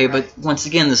Protestant, okay? But once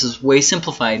again, this is way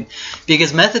simplified,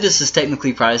 because Methodist is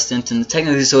technically Protestant, and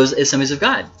technically so is Assemblies of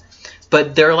God.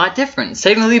 But they're a lot different.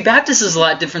 Technically, Baptist is a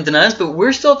lot different than us, but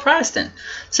we're still Protestant.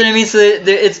 So I mean,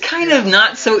 it's kind of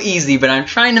not so easy, but I'm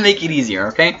trying to make it easier,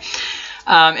 okay?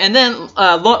 And then,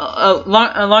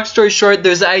 long story short,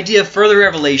 there's the idea of further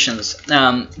revelations.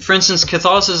 For instance,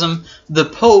 Catholicism, the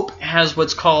Pope has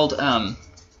what's called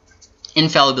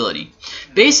infallibility.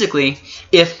 Basically,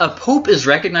 if a Pope is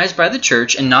recognized by the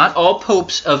Church, and not all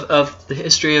popes of the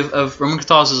history of Roman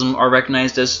Catholicism are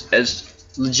recognized as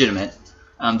legitimate,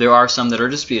 there are some that are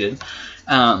disputed,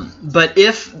 but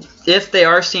if they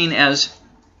are seen as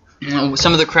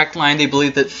some of the correct line, they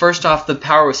believe that first off the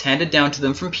power was handed down to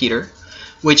them from Peter,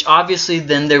 which obviously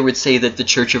then they would say that the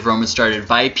Church of Rome was started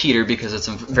by Peter, because it's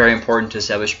very important to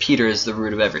establish Peter as the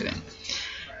root of everything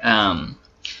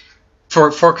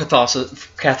for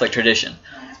Catholic tradition.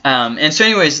 And so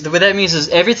anyways, what that means is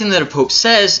everything that a Pope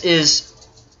says is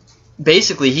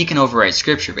basically he can override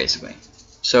Scripture, basically.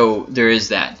 So there is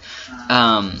that.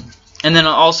 And then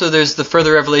also there's the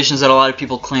further revelations that a lot of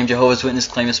people claim. Jehovah's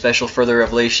Witnesses claim a special further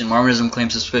revelation. Mormonism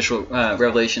claims a special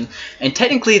revelation. And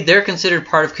technically they're considered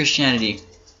part of Christianity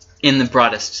in the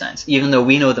broadest sense. Even though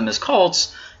we know them as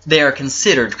cults, they are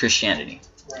considered Christianity.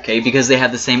 Okay, because they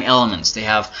have the same elements. They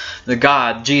have the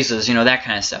God, Jesus, that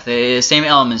kind of stuff. The same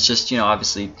elements, just,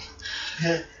 obviously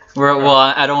Well,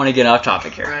 I don't want to get off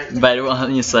topic here, Right. but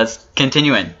so let's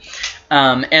continue in.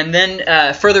 And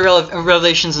then further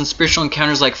revelations and spiritual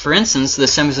encounters, like for instance, the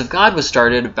Assemblies of God was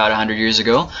started about 100 years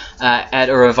ago at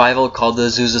a revival called the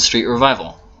Azusa Street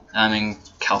Revival in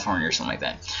California or something like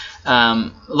that.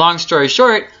 Long story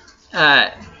short,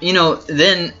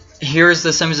 then here's the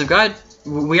Assemblies of God.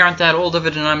 We aren't that old of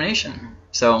a denomination,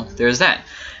 so there's that.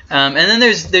 And then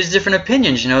there's different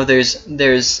opinions. The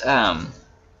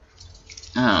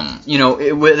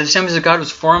Assemblies of God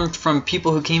was formed from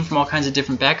people who came from all kinds of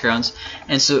different backgrounds,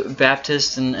 and so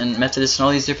Baptists and Methodists and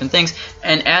all these different things.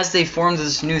 And as they formed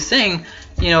this new thing,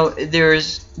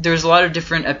 there's a lot of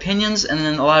different opinions and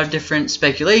then a lot of different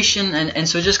speculation, and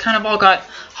so it just kind of all got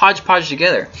hodgepodge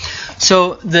together.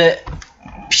 So the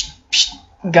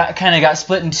got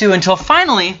split in two until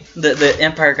finally the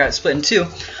empire got split in two.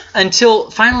 Until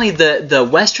finally the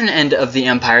western end of the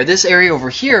empire, this area over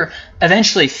here,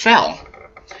 eventually fell.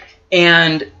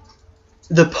 And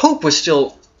the Pope was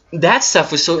still, that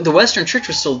stuff was still, the Western Church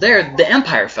was still there. The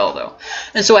empire fell, though.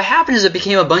 And so what happened is it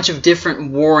became a bunch of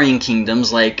different warring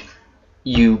kingdoms, like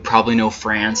you probably know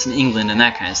France and England and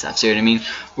that kind of stuff. See what I mean?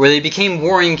 Where they became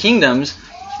warring kingdoms,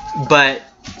 but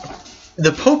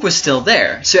the Pope was still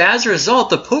there. So as a result,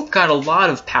 the Pope got a lot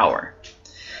of power.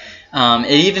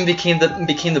 It even became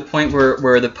the point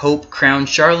where the Pope crowned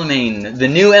Charlemagne, the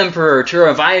new emperor, to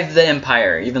revive the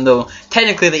empire, even though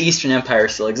technically the Eastern Empire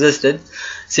still existed.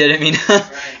 See what I mean?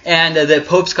 Right. And the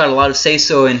Pope's got a lot of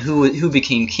say-so in who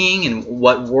became king and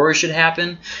what wars should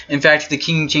happen. In fact, the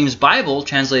King James Bible,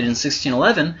 translated in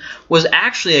 1611, was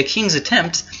actually a king's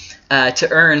attempt to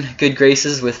earn good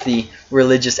graces with the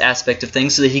religious aspect of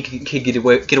things, so that he could get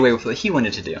away with what he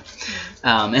wanted to do.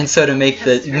 And so to make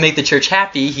the church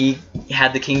happy, he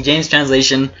had the King James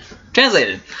translation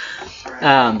translated.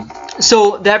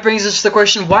 So that brings us to the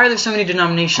question: why are there so many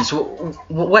denominations?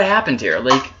 What happened here?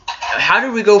 Like, how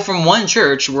did we go from one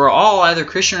church, we're all either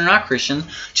Christian or not Christian,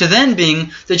 to then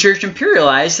being the church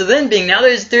imperialized, to then being now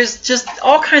there's just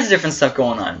all kinds of different stuff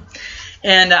going on.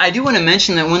 And I do want to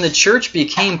mention that when the church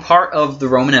became part of the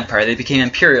Roman Empire, they became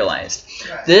imperialized.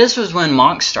 Right. This was when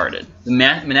monks started, the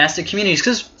monastic communities.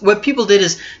 Because what people did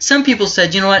is, some people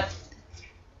said, you know what,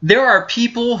 there are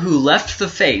people who left the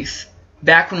faith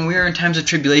back when we were in times of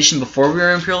tribulation before we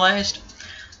were imperialized,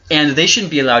 and they shouldn't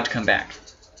be allowed to come back.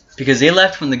 Because they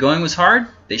left when the going was hard,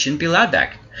 they shouldn't be allowed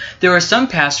back. There were some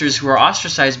pastors who were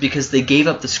ostracized because they gave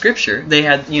up the scripture. They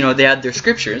had their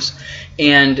scriptures,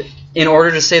 and in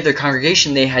order to save their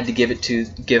congregation, they had to give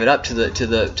it up to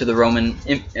the Roman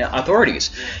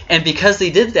authorities. And because they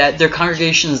did that, their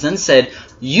congregations then said,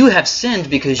 "You have sinned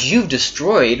because you've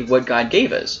destroyed what God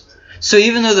gave us." So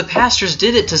even though the pastors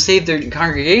did it to save their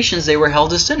congregations, they were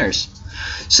held as sinners.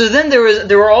 So then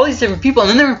there were all these different people, and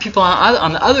then there were people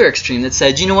on the other extreme that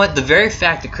said, you know what, the very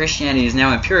fact that Christianity is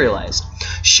now imperialized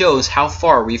shows how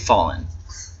far we've fallen.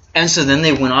 And so then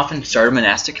they went off and started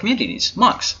monastic communities,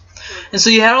 monks. And so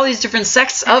you had all these different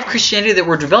sects of Christianity that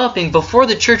were developing before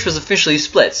the church was officially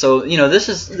split. So, this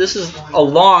is a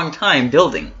long time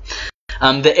building.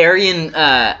 The Arian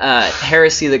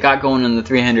heresy that got going in the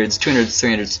 200s,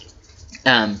 300s,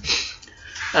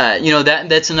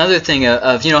 that's another thing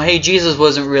of hey, Jesus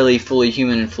wasn't really fully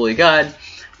human and fully God,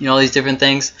 all these different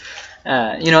things.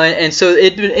 And so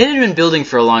it had been building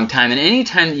for a long time. And any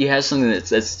time that you have something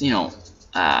that's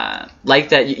like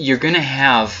that, you're going to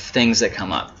have things that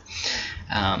come up.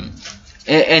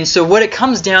 And so what it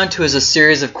comes down to is a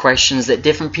series of questions that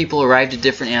different people arrived at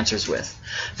different answers with.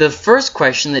 The first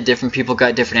question that different people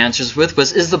got different answers with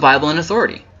was, is the Bible an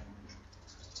authority?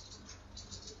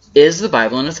 Is the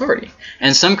Bible an authority?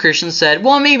 And some Christians said,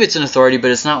 well, maybe it's an authority,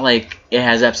 but it's not like it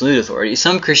has absolute authority.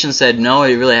 Some Christians said, no,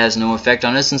 it really has no effect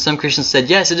on us. And some Christians said,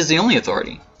 yes, it is the only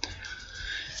authority.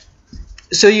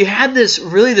 So you had this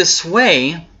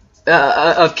sway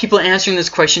of people answering this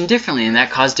question differently, and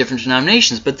that caused different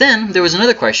denominations. But then there was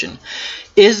another question.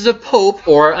 Is the Pope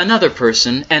or another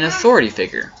person an authority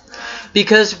figure?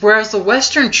 Because whereas the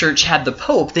Western Church had the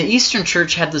Pope, the Eastern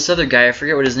Church had this other guy, I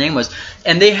forget what his name was,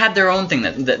 and they had their own thing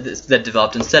that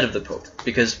developed instead of the Pope.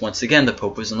 Because once again, the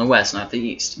Pope was in the West, not the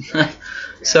East.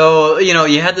 So,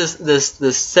 you had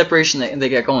this separation that they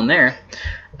got going there.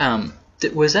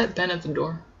 Was that Ben at the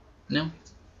door? No?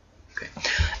 Okay.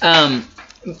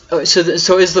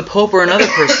 So is the Pope or another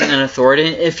person an authority?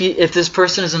 If this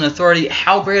person is an authority,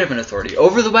 how great of an authority?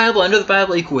 Over the Bible, under the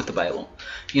Bible, equal with the Bible?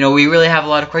 We really have a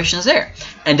lot of questions there.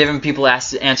 And different people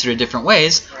answered it different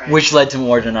ways, which led to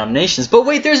more denominations. But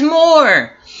wait, there's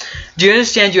more! Do you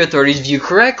understand your authority's view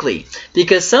correctly?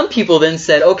 Because some people then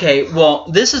said, okay, well,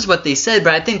 this is what they said,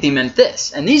 but I think they meant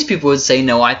this. And these people would say,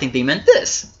 no, I think they meant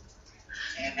this.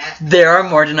 There are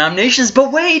more denominations,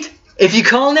 but wait! If you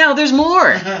call now, there's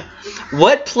more.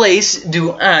 What place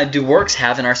do works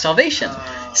have in our salvation?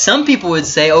 Some people would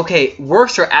say, okay,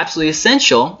 works are absolutely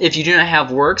essential. If you do not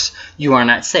have works, you are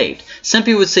not saved. Some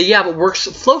people would say, yeah, but works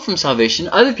flow from salvation.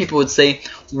 Other people would say,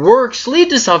 works lead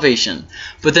to salvation.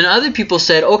 But then other people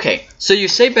said, okay, so you're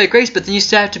saved by grace, but then you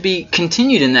still have to be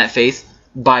continued in that faith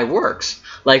by works.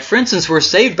 Like, for instance, we're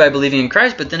saved by believing in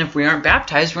Christ, but then if we aren't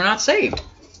baptized, we're not saved.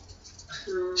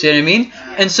 See what I mean?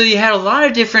 And so you had a lot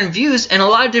of different views and a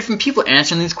lot of different people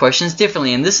answering these questions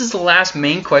differently. And this is the last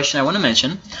main question I want to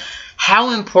mention.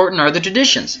 How important are the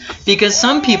traditions? Because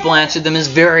some people answered them as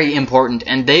very important,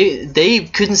 and they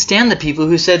couldn't stand the people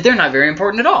who said they're not very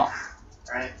important at all.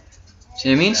 Right. See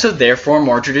what I mean? So therefore,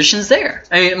 more traditions there.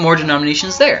 More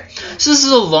denominations there. So this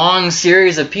is a long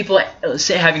series of people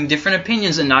having different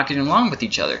opinions and not getting along with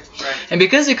each other. Right. And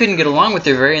because they couldn't get along with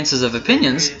their variances of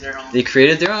opinions, they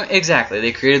created their own. Exactly,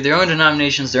 they created their own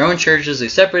denominations, their own churches. They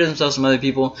separated themselves from other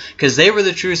people because they were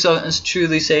the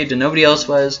truly saved and nobody else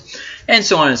was, and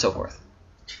so on and so forth.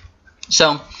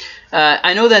 So.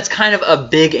 I know that's kind of a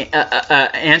big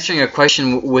answering a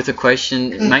question with a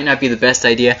question might not be the best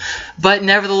idea, but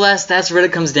nevertheless, that's what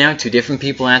it comes down to. Different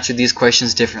people answer these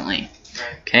questions differently.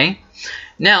 Okay?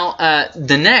 Now,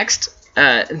 the next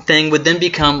thing would then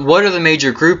become, what are the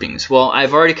major groupings? Well,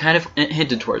 I've already kind of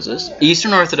hinted towards this.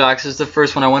 Eastern Orthodox is the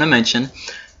first one I want to mention.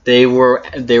 They were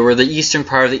the eastern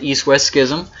part of the East-West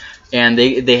Schism. And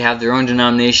they have their own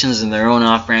denominations and their own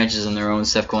off-branches and their own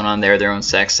stuff going on there, their own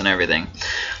sects and everything.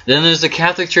 Then there's the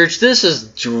Catholic Church. This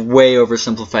is way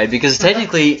oversimplified because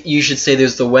technically you should say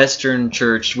there's the Western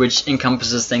Church, which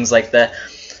encompasses things like the,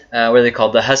 what are they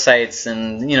called, the Hussites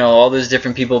and, all those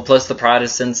different people, plus the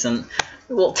Protestants. And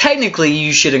well, technically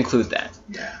you should include that.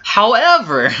 Yeah.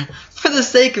 However, for the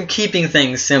sake of keeping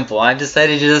things simple, I've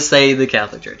decided to just say the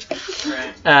Catholic Church.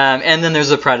 Right. And then there's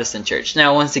the Protestant Church.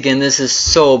 Now, once again, this is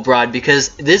so broad because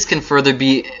this can further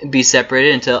be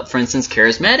separated into, for instance,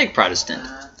 Charismatic Protestant.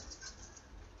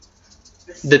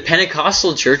 The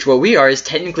Pentecostal Church, what we are, is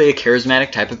technically a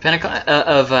charismatic type of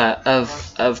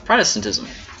Protestantism.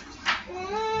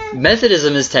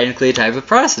 Methodism is technically a type of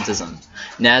Protestantism.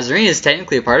 Nazarene is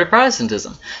technically a part of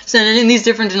Protestantism. So in these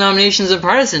different denominations of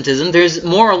Protestantism, there's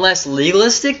more or less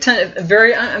legalistic to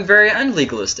very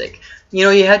unlegalistic. You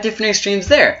have different extremes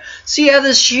there. So you have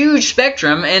this huge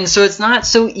spectrum, and so it's not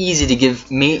so easy to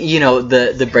give me,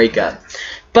 the breakup.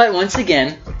 But once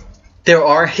again, there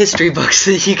are history books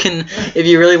that you can, if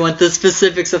you really want the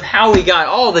specifics of how we got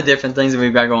all the different things that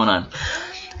we've got going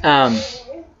on.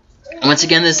 Once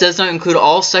again, this does not include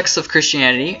all sects of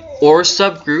Christianity or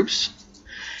subgroups.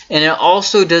 And it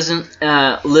also doesn't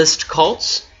list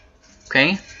cults,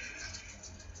 okay?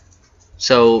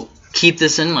 So keep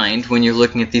this in mind when you're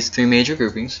looking at these three major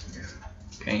groupings,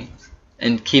 okay?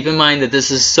 And keep in mind that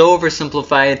this is so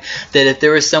oversimplified that if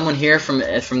there was someone here from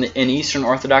an Eastern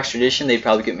Orthodox tradition, they'd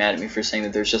probably get mad at me for saying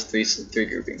that there's just three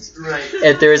groupings. Right.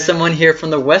 If there was someone here from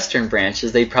the Western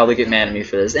branches, they'd probably get mad at me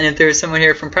for this. And if there was someone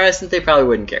here from Protestant, they probably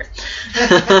wouldn't care.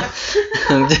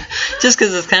 Just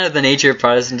because it's kind of the nature of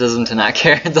Protestantism to not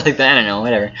care. It's like that, I don't know,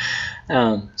 whatever.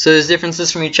 So there's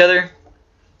differences from each other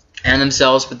and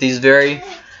themselves, but these vary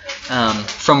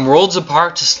from worlds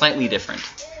apart to slightly different.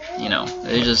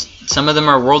 They're just, some of them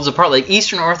are worlds apart. Like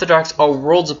Eastern Orthodox are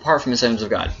worlds apart from the Assemblies of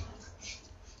God.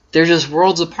 They're just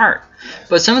worlds apart.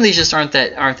 But some of these just aren't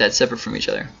that separate from each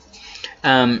other.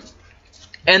 And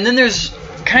then there's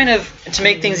kind of, to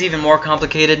make things even more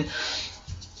complicated,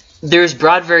 there's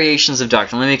broad variations of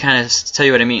doctrine. Let me kind of tell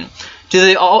you what I mean. Do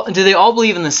they all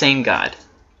believe in the same God?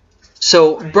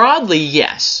 So broadly,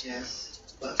 yes. Yes.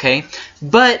 Okay?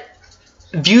 But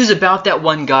views about that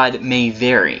one God may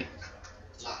vary.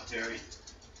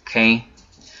 Okay?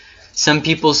 Some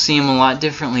people see him a lot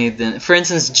differently than... For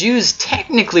instance, Jews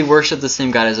technically worship the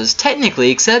same God as us. Technically,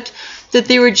 except that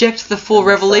they reject the full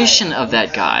revelation of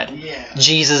that God. Yeah.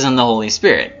 Jesus and the Holy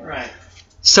Spirit. Right.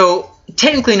 So,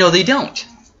 technically, no, they don't.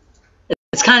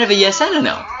 It's kind of a yes and a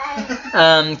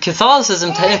no.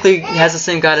 Catholicism technically has the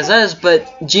same God as us,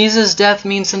 but Jesus' death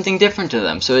means something different to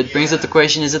them. So it brings up the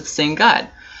question, is it the same God?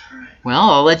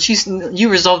 Well, I'll let you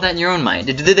resolve that in your own mind.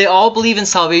 Do they all believe in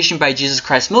salvation by Jesus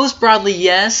Christ? Most broadly,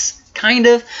 yes, kind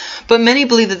of. But many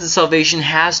believe that the salvation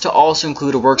has to also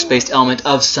include a works-based element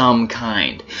of some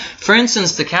kind. For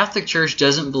instance, the Catholic Church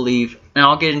doesn't believe, and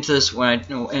I'll get into this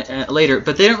later,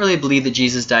 but they don't really believe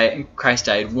that Christ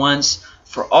died once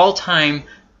for all time,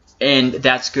 and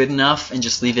that's good enough, and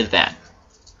just leave it at that.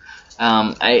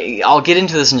 I'll get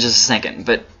into this in just a second,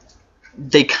 but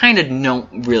they kind of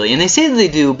don't really. And they say that they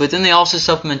do, but then they also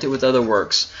supplement it with other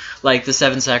works, like the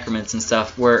 7 sacraments and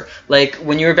stuff, where, like,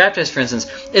 when you were baptized, for instance,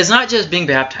 it's not just being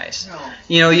baptized. No.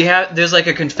 You know, there's like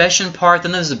a confession part,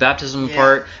 then there's the baptism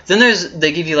part, then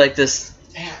they give you like this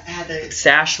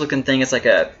sash-looking thing. It's like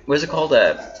what is it called?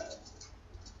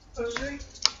 Rosary?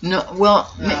 No,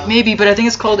 well, maybe, but I think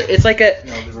it's like a...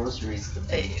 No, the rosary's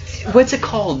what's it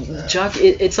called, Chuck?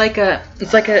 It's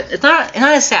not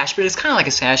a sash, but it's kind of like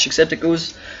a sash, except it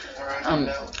goes,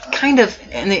 kind of,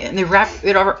 and they wrap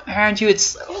it around you.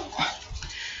 It's,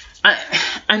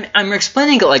 I'm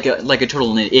explaining it like a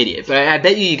total idiot, but I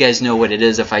bet you guys know what it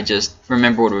is if I just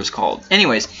remember what it was called.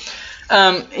 Anyways,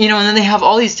 and then they have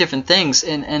all these different things,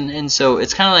 and so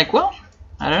it's kind of like, well,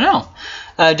 I don't know.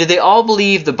 Do they all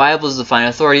believe the Bible is the final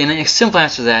authority? And the simple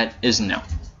answer to that is no.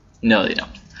 No, they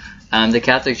don't. The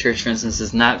Catholic Church, for instance,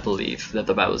 does not believe that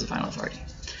the Bible is the final authority.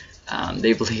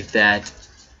 They believe that,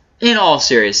 in all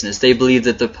seriousness, they believe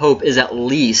that the Pope is at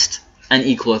least an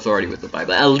equal authority with the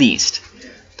Bible. At least.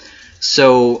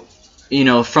 So,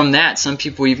 from that, some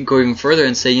people even go even further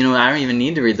and say, I don't even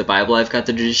need to read the Bible. I've got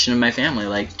the tradition of my family,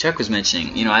 like Chuck was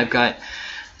mentioning. I've got...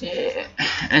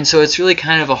 And so it's really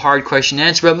kind of a hard question to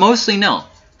answer, but mostly no.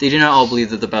 They do not all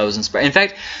believe that the Bible is inspired. In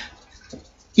fact,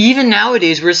 even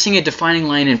nowadays, we're seeing a defining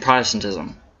line in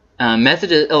Protestantism. A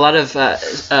lot of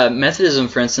Methodism,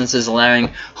 for instance, is allowing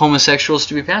homosexuals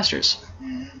to be pastors.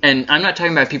 And I'm not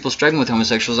talking about people struggling with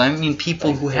homosexuals. I mean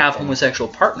people who have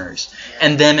homosexual partners,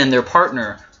 and them and their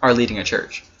partner are leading a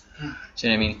church. See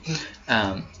what I mean?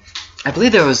 I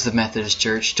believe that was the Methodist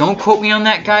Church. Don't quote me on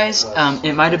that, guys.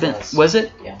 It might have been. Was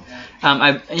it? Yeah.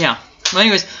 Yeah. Well,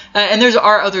 anyways, and there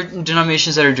are other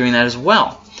denominations that are doing that as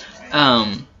well.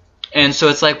 And so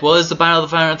it's like, well, is the Bible the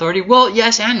final authority? Well,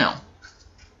 yes and no.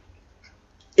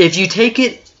 If you take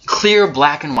it clear,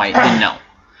 black and white, then no.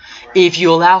 If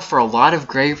you allow for a lot of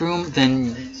gray room,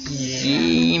 then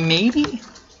maybe.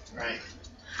 Right.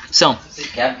 So.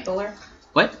 Scapular?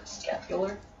 What?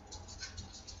 Scapular?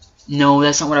 No,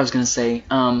 that's not what I was going to say.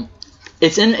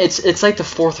 It's like the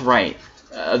fourth rite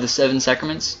of the 7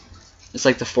 sacraments. It's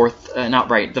like the fourth, not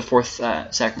rite, the fourth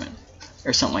sacrament,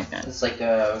 or something like that. It's like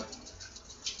a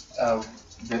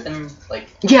ribbon, like.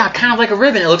 Yeah, kind of like a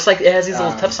ribbon. It looks like it has these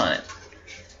little tufts on it.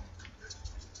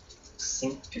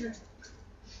 Cincture?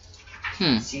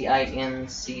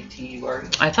 C-I-N-C-T-U-R-E.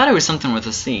 I thought it was something with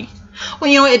a C.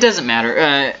 Well, it doesn't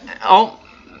matter.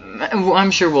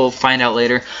 I'm sure we'll find out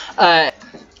later. But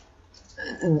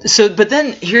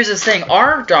then here's the thing: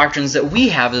 our doctrines that we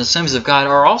have as Assemblies of God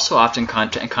are also often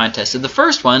contested. The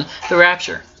first one, the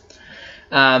rapture.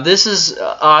 This is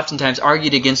oftentimes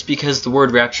argued against because the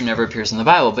word rapture never appears in the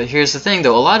Bible. But here's the thing,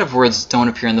 though: a lot of words don't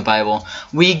appear in the Bible.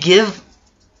 We give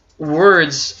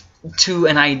words to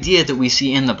an idea that we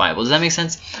see in the Bible. Does that make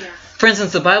sense? Yeah. For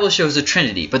instance, the Bible shows a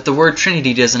Trinity, but the word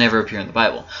Trinity doesn't ever appear in the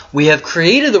Bible. We have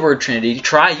created the word Trinity,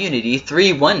 tri-unity,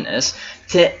 three-oneness,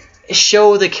 to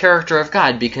show the character of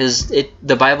God, because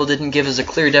the Bible didn't give us a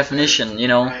clear definition,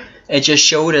 Right. It just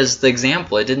showed us the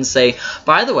example. It didn't say,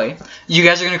 by the way, you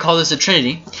guys are going to call this a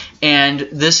Trinity, and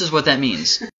this is what that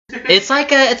means. It's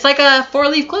like a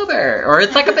 4-leaf clover, or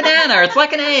it's like a banana, or it's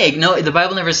like an egg. No, the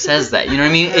Bible never says that. You know what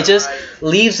I mean? It just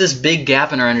leaves this big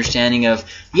gap in our understanding of,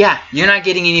 you're not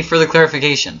getting any further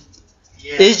clarification.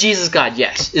 Yeah. Is Jesus God?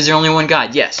 Yes. Is there only one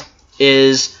God? Yes.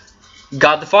 Is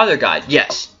God the Father God?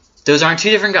 Yes. Those aren't two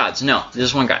different gods. No,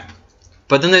 there's one God.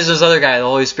 But then there's this other guy, the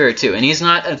Holy Spirit, too. And he's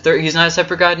not a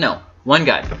separate God? No. One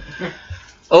God.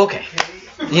 Okay.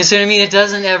 You see what I mean? It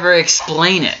doesn't ever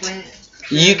explain it.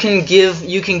 You can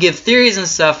give theories and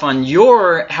stuff on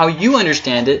how you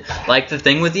understand it, like the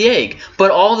thing with the egg.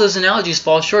 But all those analogies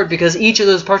fall short because each of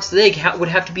those parts of the egg would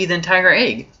have to be the entire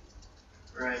egg.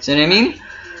 Right. See what I mean?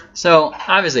 So,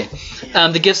 obviously,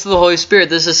 the gifts of the Holy Spirit,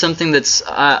 this is something that's,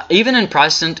 even in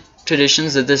Protestant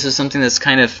traditions, that this is something that's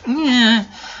kind of,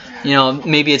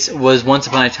 maybe it was once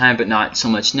upon a time, but not so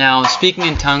much now. Speaking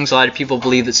in tongues, a lot of people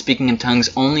believe that speaking in tongues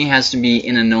only has to be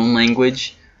in a known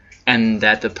language, and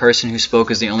that the person who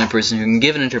spoke is the only person who can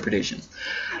give an interpretation.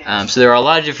 So there are a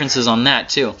lot of differences on that,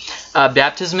 too.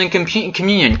 Baptism and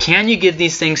communion. Can you give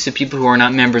these things to people who are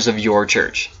not members of your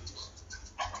church?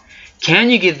 Can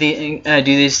you do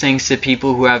these things to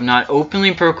people who have not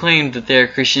openly proclaimed that they're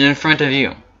Christian in front of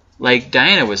you? Like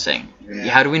Diana was saying. Yeah.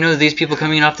 How do we know that these people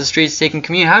coming off the streets taking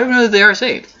communion, how do we know that they are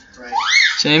saved? Right.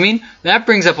 See what I mean? That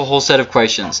brings up a whole set of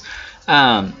questions.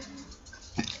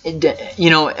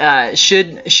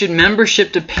 Should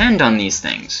membership depend on these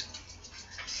things?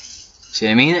 See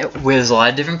what I mean? There's a lot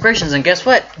of different Christians, and guess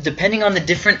what? Depending on the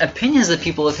different opinions that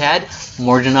people have had,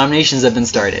 more denominations have been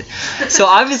started. So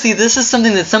obviously this is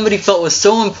something that somebody felt was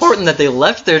so important that they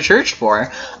left their church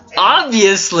for,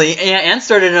 obviously, and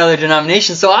started another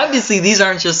denomination. So obviously these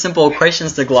aren't just simple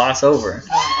questions to gloss over.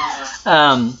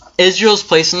 Israel's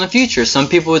place in the future. Some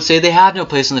people would say they have no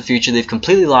place in the future. They've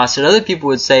completely lost it. Other people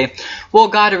would say, well,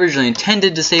 God originally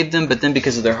intended to save them, but then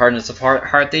because of their hardness of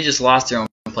heart, they just lost their own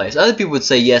place. Other people would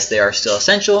say, yes, they are still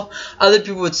essential. Other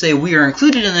people would say, we are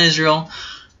included in Israel,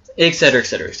 etc.,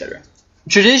 etc., etc.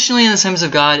 Traditionally, in the Assemblies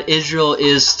of God, Israel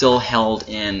is still held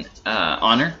in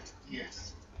honor.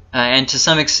 Yes. And to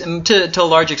some to a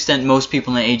large extent, most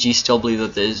people in the AG still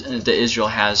believe that Israel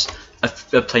has a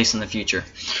place in the future.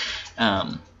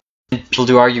 People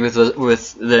do argue with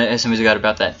the Assemblies of God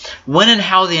about that. When and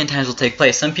how the end times will take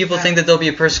place. Some people think that there'll be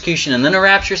a persecution and then a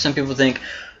rapture. Some people think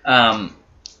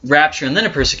rapture and then a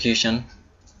persecution.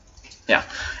 Yeah.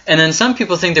 And then some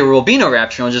people think there will be no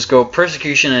rapture. It'll just go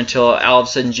persecution until all of a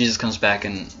sudden Jesus comes back.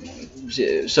 And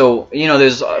so,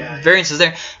 there's variances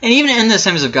there. And even in the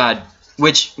Assemblies of God,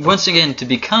 which, once again, to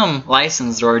become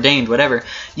licensed or ordained, whatever,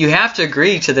 you have to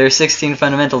agree to their 16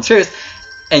 fundamental truths.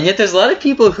 And yet there's a lot of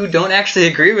people who don't actually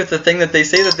agree with the thing that they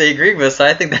say that they agree with, so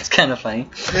I think that's kind of funny.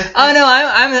 Oh, no,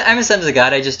 I'm a Assemblies of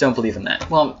God, I just don't believe in that.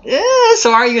 Well,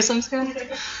 so are you Assemblies of God?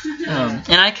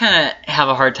 And I kind of have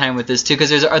a hard time with this, too, because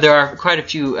there are quite a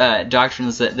few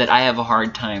doctrines that I have a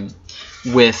hard time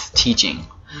with teaching.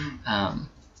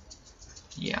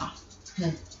 Yeah.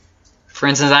 For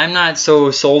instance, I'm not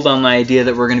so sold on the idea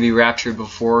that we're going to be raptured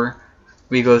before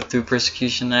we go through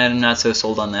persecution. I'm not so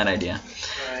sold on that idea.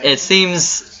 It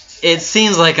seems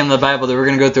like in the Bible that we're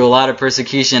going to go through a lot of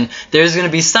persecution. There's going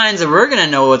to be signs that we're going to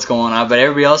know what's going on, but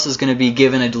everybody else is going to be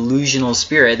given a delusional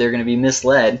spirit. They're going to be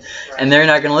misled, and they're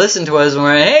not going to listen to us when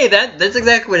we're, hey, that's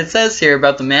exactly what it says here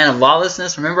about the man of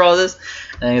lawlessness. Remember all this?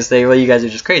 And they say, well, you guys are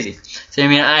just crazy. So,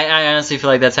 I honestly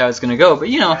feel like that's how it's going to go. But,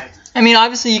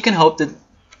 obviously you can hope that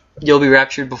you'll be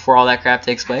raptured before all that crap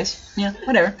takes place. Yeah,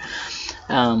 whatever.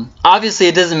 Obviously,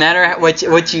 it doesn't matter what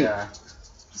you...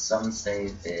 Some say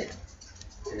that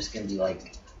there's going to be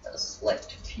like a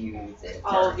select few that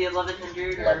the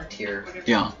 1100 left here.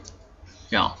 Yeah.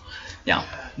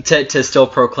 To still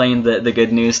proclaim the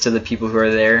good news to the people who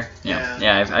are there.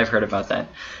 Yeah, I've heard about that.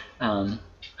 I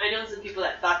know some people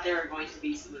that thought there were going to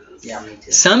be some of those. Yeah, me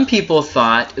too. Some people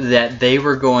thought that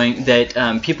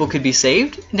people could be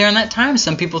saved during that time.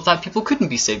 Some people thought people couldn't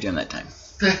be saved during that time.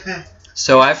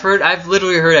 So I've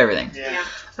literally heard everything. Yeah.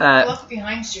 Left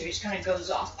Behind series kind of goes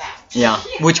off that. Yeah.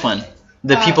 Which one?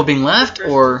 The people being left,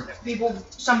 or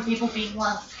some people being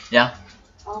left. Yeah.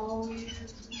 Oh.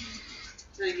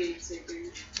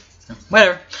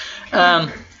 Whatever.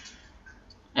 I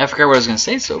forgot what I was going to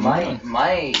say. So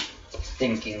my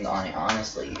thinking on it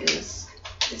honestly is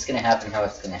it's going to happen how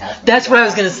it's going to happen. That's what I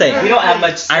was going to say. We don't have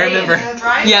much say. I remember.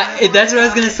 Right? Yeah, that's what I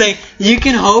was going to say. You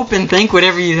can hope and think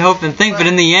whatever you hope and think, but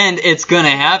in the end, it's going to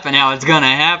happen how it's going to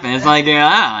happen. It's like, Hey,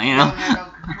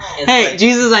 like,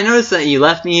 Jesus, I noticed that you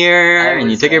left me here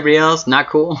and you took everybody else. Not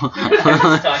cool. I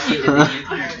was talking to the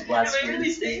youth last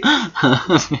Wednesday,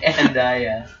 and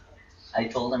I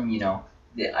told him,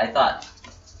 that I thought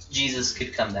Jesus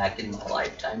could come back in my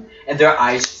lifetime, and their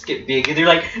eyes just get big, and they're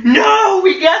like, no,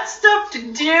 we got stuff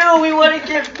to do, we want to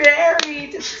get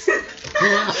married.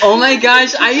 Oh my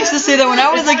gosh, I used to say that when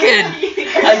I was a kid.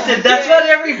 I said, that's what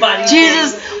everybody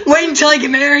Jesus, wait until I get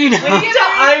married. Wait until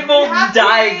I'm old and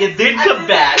dying, and then come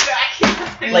back.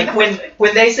 Like, when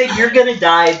they say you're gonna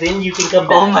die, then you can come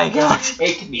back. Oh my gosh.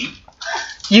 Take me.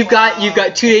 You've got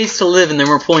 2 days to live, and then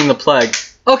we're pulling the plug.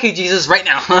 Okay, Jesus, right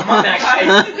now. Come on back,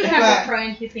 guys. We have a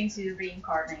friend who thinks he's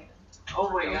reincarnated. Oh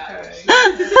my god.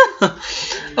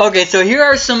 Okay, so here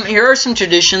are some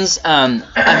traditions. I'm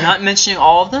not mentioning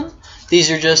all of them.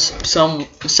 These are just some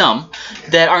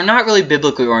that are not really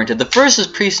biblically oriented. The first is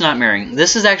priests not marrying.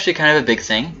 This is actually kind of a big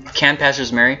thing. Can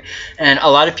pastors marry? And a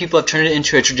lot of people have turned it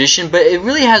into a tradition, but it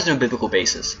really has no biblical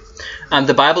basis.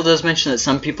 The Bible does mention that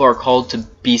some people are called to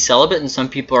be celibate and some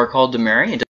people are called to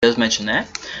marry. It does mention that.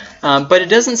 But it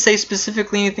doesn't say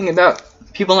specifically anything about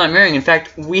people not marrying. In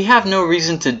fact, we have no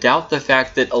reason to doubt the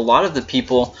fact that a lot of the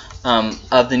people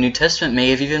of the New Testament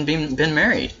may have even been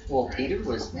married. Well, Peter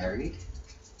was married,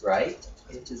 right?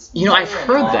 I've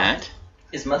heard that.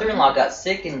 His mother-in-law got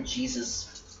sick and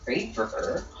Jesus prayed for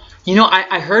her.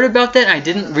 I heard about that and I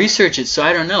didn't research it, so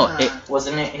I don't know.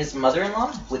 Wasn't it his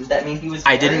mother-in-law? Wouldn't that mean he was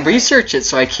married? I didn't research it,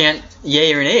 so I can't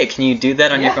yay or nay. Can you do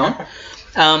that on your phone?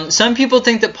 Some people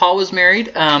think that Paul was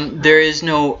married. There is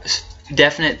no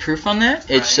definite proof on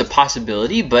that. It's a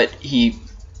possibility, but he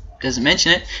doesn't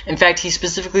mention it. In fact, he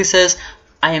specifically says,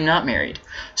 I am not married.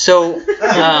 So, He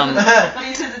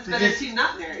says it's better to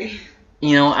not marry.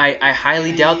 you know, I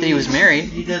highly doubt that he was married.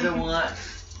 He doesn't want.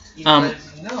 No.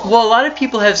 Well, a lot of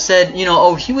people have said, you know,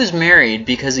 oh, he was married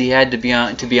because he had to be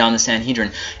on the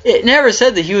Sanhedrin. It never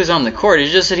said that he was on the court. It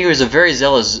just said he was a very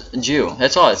zealous Jew.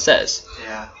 That's all it says.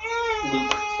 Yeah.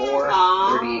 Luke 4,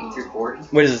 38 through 40.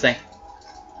 What does it say?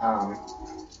 Let's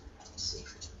see.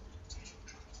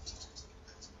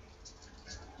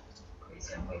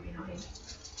 Crazy, I'm way behind.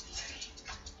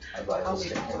 My Bible's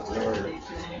taking a little to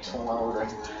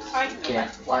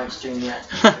can't live stream yet.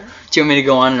 Do you want me to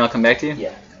go on and I'll come back to you?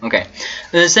 Yeah. Okay.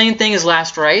 The same thing as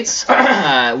last rites.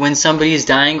 When somebody is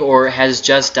dying or has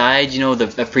just died, you know,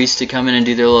 a priest to come in and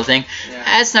do their little thing. Yeah.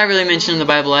 That's not really mentioned in the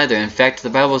Bible either. In fact, the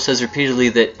Bible says repeatedly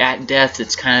that at death,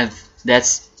 it's kind of,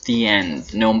 that's the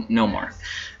end. No more.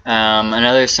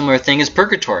 Another similar thing is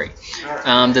purgatory.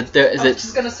 I was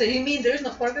just gonna say, you mean there's no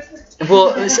purgatory?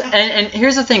 Well, and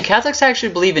here's the thing. Catholics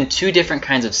actually believe in two different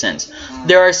kinds of sins.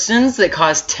 There are sins that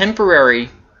cause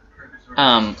temporary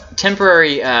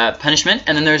punishment,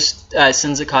 and then there's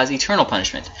sins that cause eternal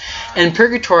punishment. And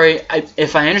purgatory,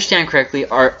 if I understand correctly,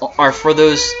 are for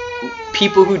those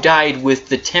people who died with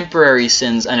the temporary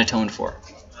sins unatoned for.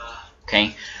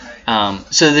 Okay?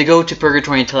 So they go to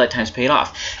purgatory until that time's paid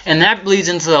off. And that leads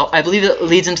into I believe it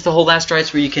leads into the whole last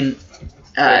rites where you can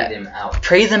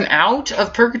pray them out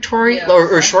of purgatory, Yeah.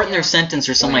 or shorten their sentence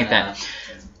or something like that.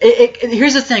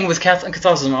 Here's the thing with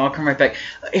Catholicism. I'll come right back.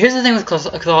 Here's the thing with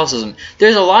Catholicism.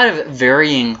 There's a lot of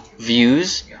varying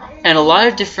views and a lot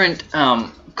of different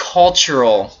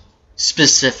cultural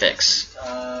specifics.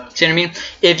 See what I mean?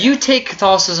 If you take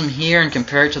Catholicism here and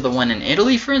compare it to the one in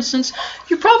Italy, for instance,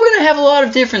 you're probably going to have a lot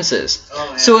of differences.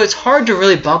 Oh, yeah. So it's hard to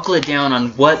really buckle it down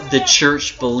on what the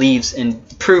church believes in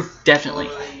proof, definitely.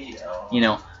 You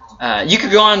know, you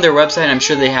could go on their website. I'm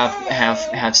sure they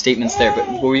have statements there. But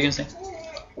what were you going to say?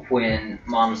 When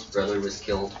Mom's brother was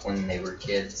killed when they were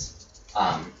kids,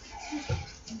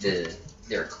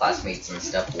 their classmates and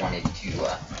stuff wanted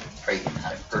to pray them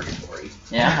out of purgatory.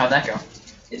 Yeah, how'd that go?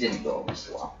 It didn't go over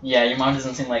so well. Yeah, your mom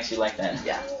doesn't seem like she liked that.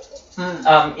 Yeah.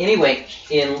 Anyway,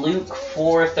 in Luke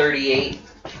 4, 38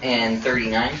 and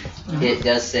 39, it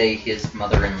does say his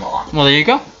mother-in-law. Well, there you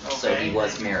go. So he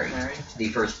was married. The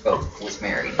first pope was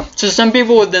married. So some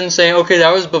people would then say, okay,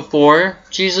 that was before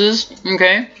Jesus.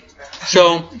 Okay.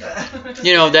 So,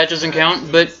 you know, that doesn't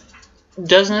count. But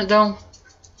doesn't it, though?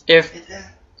 I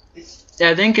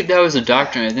think if that was a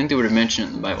doctrine, I think they would have mentioned it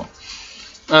in the Bible.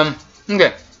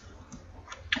 Okay.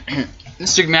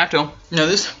 Stigmato. No,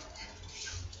 this...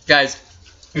 Guys,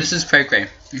 this is cray-cray.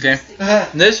 Okay?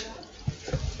 This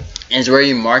is where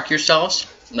you mark yourselves,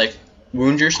 like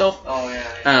wound yourself. Oh,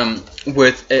 yeah.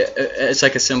 With it's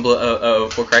like a symbol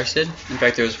of what Christ did. In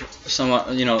fact, there was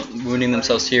someone, you know, wounding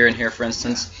themselves here and here, for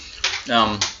instance.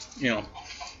 You know,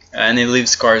 and they leave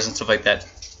scars and stuff like that.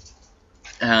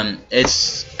 I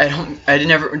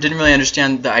didn't really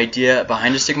understand the idea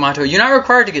behind a stigmato. You're not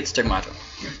required to get stigmato,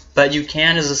 but you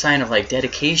can as a sign of like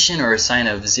dedication or a sign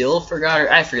of zeal for God,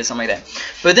 or I forget, something like that.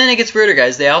 But then it gets weirder,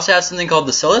 guys. They also have something called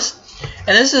the cilice,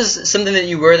 and this is something that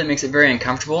you wear that makes it very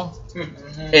uncomfortable.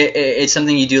 It's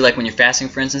something you do like when you're fasting,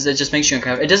 for instance. It just makes you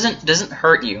uncomfortable. It doesn't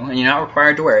hurt you, and you're not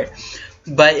required to wear it.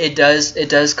 But it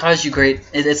does cause you great.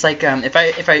 It's like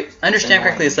if I understand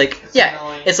correctly, it's like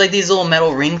it's like these little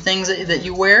metal ring things that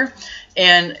you wear,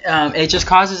 and it just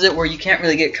causes it where you can't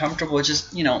really get comfortable. It's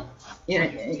just you know.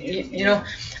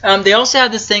 They also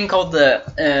have this thing called you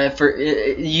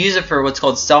use it for what's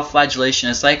called self-flagellation.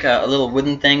 It's like a little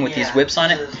wooden thing with these whips on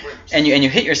it, and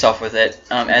you hit yourself with it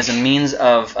as a means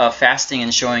of fasting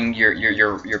and showing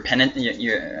your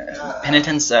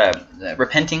penitence,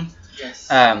 repenting. Yes.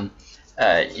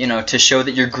 To show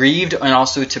that you're grieved and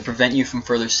also to prevent you from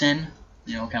further sin.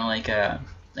 You know, kind of like, I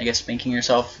guess, spanking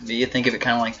yourself. You think of it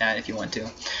kind of like that if you want to.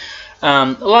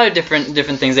 A lot of different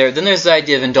things there. Then there's the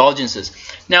idea of indulgences.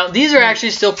 Now, these are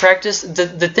actually still practiced.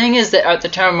 The thing is that at the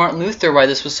time of Martin Luther, why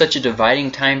this was such a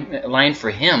dividing line for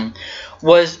him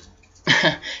was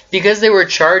because they were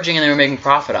charging and they were making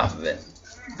profit off of it.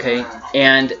 Okay?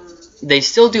 And they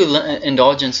still do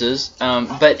indulgences,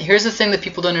 but here's the thing that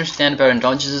people don't understand about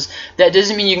indulgences. That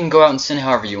doesn't mean you can go out and sin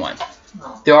however you want.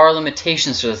 There are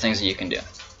limitations to the things that you can do.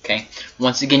 Okay.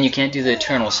 Once again, you can't do the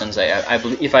eternal sins. I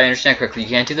believe, if I understand correctly, you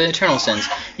can't do the eternal sins.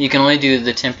 You can only do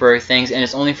the temporary things, and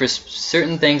it's only for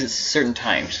certain things at certain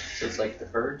times. So it's like the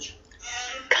purge?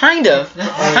 Kind of,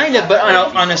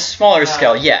 but on a smaller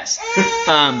scale, yes.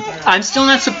 I'm still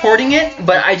not supporting it,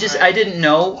 but I didn't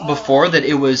know before that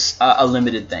it was a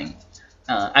limited thing.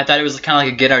 I thought it was kind of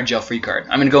like a get out of jail free card.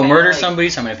 I'm going to go murder somebody,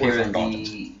 so I'm going to pay for indulgence.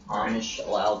 Amish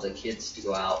allow the kids to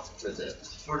go out for the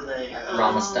the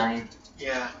Ramstein?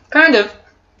 yeah. Kind of.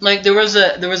 Like there was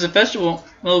a festival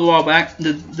a little while back.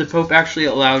 The Pope actually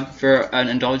allowed for an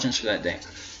indulgence for that day.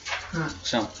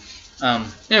 So,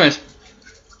 anyways,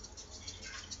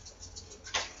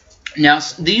 now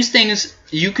these things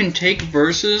you can take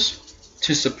verses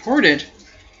to support it,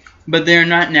 but they're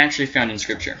not naturally found in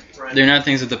Scripture. Right. They're not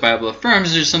things that the Bible affirms.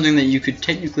 It's just something that you could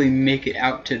technically make it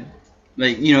out to,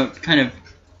 like, you know, kind of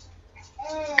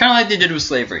like they did with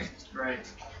slavery. Right.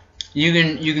 You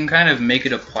can kind of make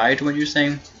it apply to what you're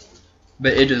saying,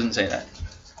 but it doesn't say that.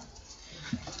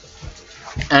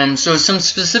 So some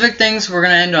specific things, we're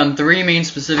going to end on 3 main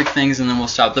specific things, and then we'll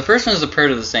stop. The first one is the prayer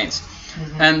to the saints.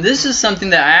 And this is something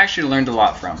that I actually learned a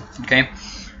lot from. Okay,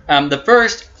 the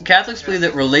first, Catholics believe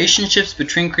that relationships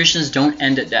between Christians don't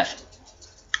end at death.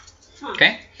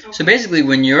 Okay? So basically,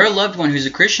 when your loved one who's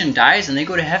a Christian dies and they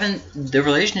go to heaven, the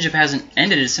relationship hasn't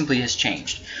ended, it simply has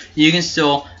changed. You can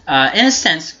still, in a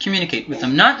sense, communicate with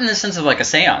them. Not in the sense of like a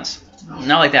seance.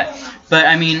 Not like that. But,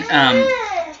 I mean,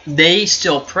 they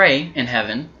still pray in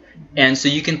heaven, and so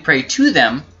you can pray to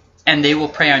them, and they will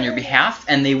pray on your behalf,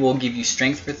 and they will give you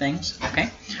strength for things.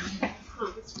 Okay?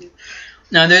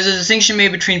 Now, there's a distinction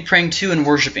made between praying to and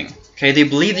worshiping. Okay? They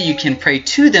believe that you can pray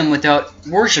to them without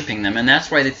worshiping them, and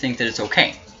that's why they think that it's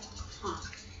okay.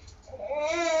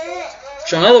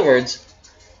 So in other words,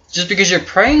 just because you're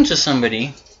praying to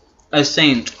somebody, a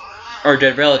saint or a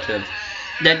dead relative,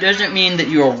 that doesn't mean that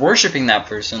you are worshiping that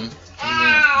person.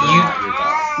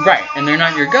 Right, and they're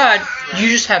not your God. You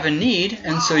just have a need,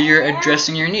 and so you're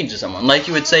addressing your need to someone. Like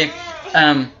you would say,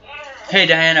 hey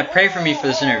Diana, pray for me for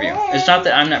this interview. It's not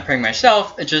that I'm not praying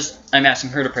myself, it's just I'm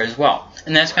asking her to pray as well.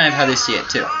 And that's kind of how they see it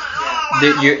too.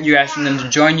 You're asking them to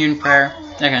join you in prayer,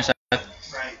 that kind of stuff.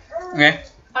 Right. Okay?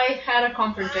 I had a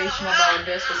confrontation about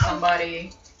this with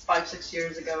somebody 5-6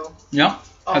 years ago. Yeah?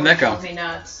 How'd that go? Drove me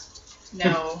nuts.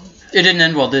 No. It didn't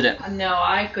end well, did it? No,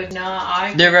 I could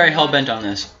not. They're very hell-bent on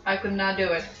this. I could not do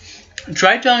it.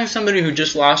 Try telling somebody who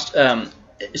just lost,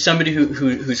 somebody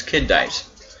whose kid dies.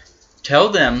 Tell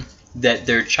them that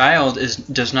their child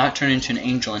does not turn into an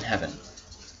angel in heaven.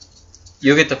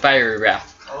 You'll get the fiery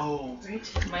wrath. Oh.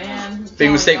 Man.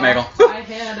 Big mistake, Michael. I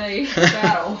had a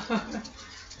battle.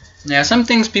 Yeah, some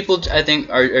things people, I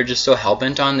think, are just so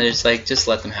hell-bent on that it's like, just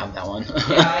let them have that one.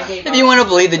 Yeah, I gave If you want to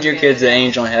believe that your kid's an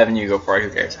angel in heaven, you go for it.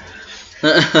 Who cares?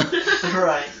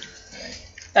 Right.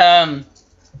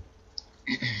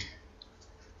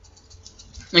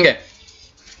 Okay.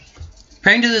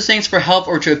 Praying to the saints for help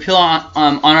or to appeal on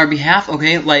our behalf,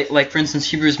 okay, like for instance,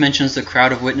 Hebrews mentions the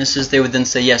crowd of witnesses. They would then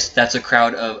say, yes, that's a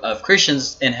crowd of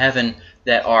Christians in heaven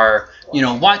that are,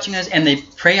 watching us, and they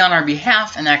pray on our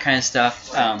behalf and that kind of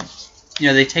stuff.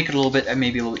 They take it a little bit,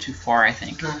 maybe a little bit too far, I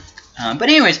think. But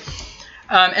anyways,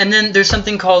 and then there's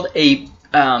something called a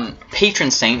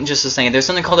patron saint, just as saying, there's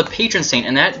something called a patron saint,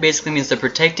 and that basically means the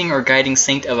protecting or guiding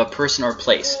saint of a person or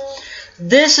place.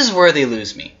 This is where they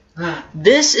lose me.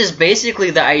 This is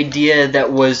basically the idea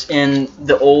that was in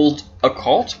the old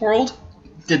occult world,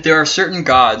 that there are certain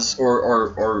gods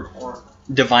or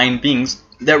divine beings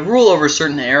that rule over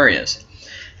certain areas.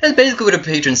 That's basically what a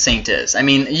patron saint is. I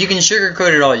mean, you can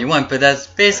sugarcoat it all you want, but that's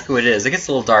basically what it is. It gets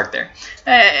a little dark there.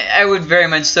 I would very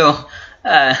much so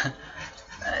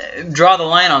draw the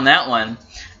line on that one.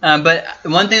 But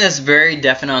one thing that's very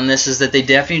definite on this is that they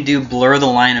definitely do blur the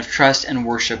line of trust and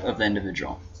worship of the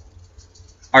individual.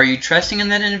 Are you trusting in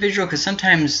that individual? Because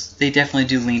sometimes they definitely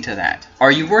do lean to that.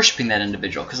 Are you worshiping that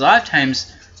individual? Because a lot of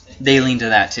times they lean to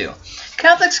that too.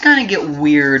 Catholics kind of get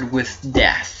weird with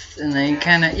death. And they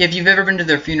kind of, if you've ever been to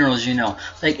their funerals,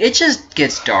 like it just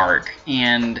gets dark.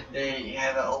 And they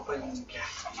have an open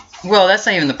casket. Well, that's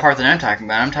not even the part that I'm talking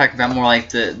about. I'm talking about more like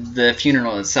the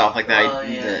funeral itself, like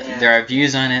there are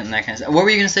views on it and that kind of stuff. What were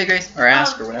you going to say, Grace? Or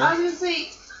ask or whatever? I was going to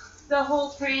say the whole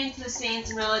praying to the saints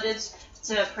and relatives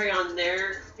to pray on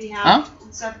their behalf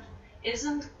and stuff.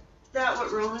 Isn't that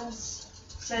what Romans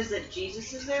says that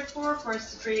Jesus is there for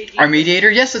us to pray to Jesus? Our mediator?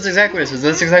 Yes, that's exactly what it says.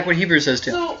 That's exactly what Hebrews says too.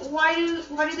 So why do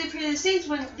they pray to the saints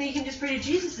when they can just pray to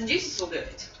Jesus and Jesus will do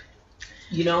it?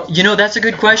 That's a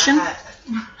good question.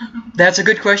 That's a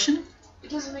good question.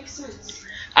 It doesn't make sense.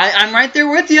 I'm right there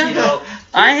with you.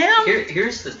 I am.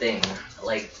 Here's the thing.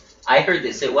 Like, I heard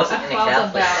this. It wasn't in a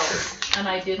Catholic church. And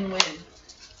I didn't win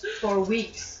for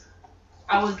weeks.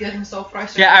 I was getting so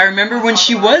frustrated. Yeah, I remember when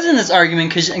she was in this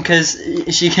argument because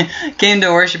she came to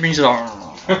worship and she's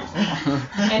like,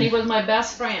 and he was my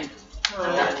best friend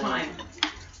at that time.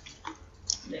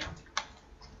 Yeah.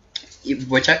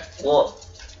 Well,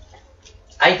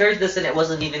 I heard this and it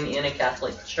wasn't even in a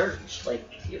Catholic church. Like,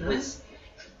 it was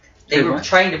They were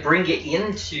trying to bring it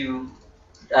into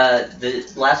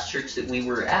the last church that we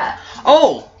were at.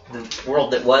 Oh! The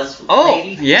world that was. Oh,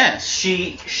 lady. yes.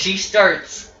 She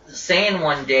starts saying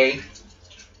one day,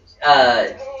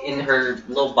 in her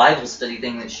little Bible study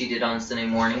thing that she did on Sunday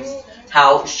mornings,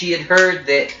 how she had heard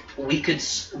that we could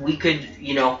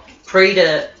pray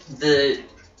to the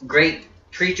great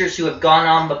preachers who have gone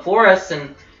on before us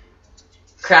and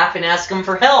crap and ask them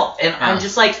for help. And I'm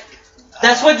just like,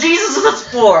 that's what Jesus was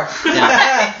for.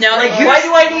 Yeah. Now, like, why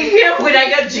do I need him when I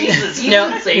got Jesus?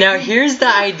 Now, here's the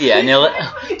idea.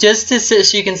 Now, just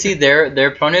so you can see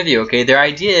their point of view, okay? Their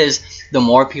idea is the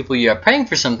more people you are praying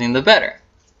for something, the better.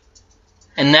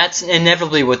 And that's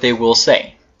inevitably what they will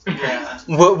say. Yeah.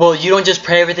 Well, you don't just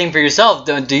pray everything for yourself,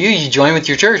 do you? You join with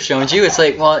your church, don't you? It's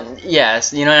like, well,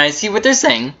 yes, and I see what they're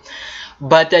saying.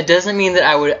 But that doesn't mean that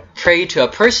I would pray to a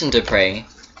person to pray.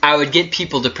 I would get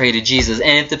people to pray to Jesus.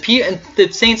 And if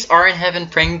the saints are in heaven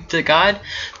praying to God,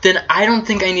 then I don't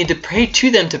think I need to pray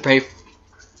to them to pray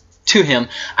to Him.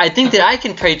 I think that I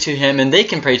can pray to Him and they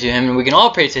can pray to Him and we can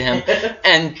all pray to Him.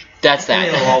 And that's that.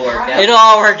 It'll all work out. It'll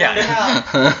all work out.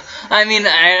 I mean,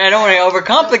 I don't want to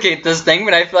overcomplicate this thing,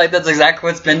 but I feel like that's exactly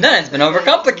what's been done. It's been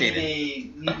overcomplicated.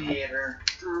 A mediator,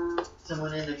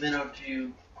 someone in the middle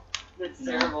to That's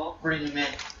terrible. bring them in.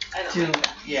 I don't To, like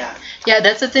that. yeah. Yeah,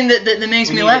 that's the thing that makes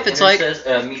We me need laugh. an It's like,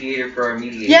 mediator for our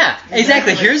mediator. yeah,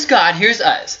 exactly. Here's God, here's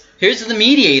us. Here's the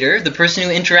mediator, the person who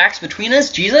interacts between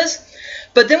us, Jesus.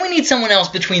 But then we need someone else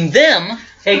between them.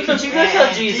 Hey, could you go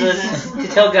tell Jesus to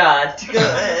tell God to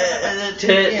let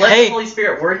Hey, the Holy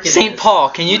Spirit work in St. us? Paul,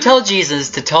 can you tell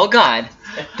Jesus to tell God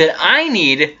that I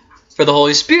need for the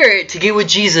Holy Spirit to get with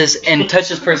Jesus and touch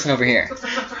this person over here?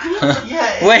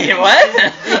 Yeah. Wait,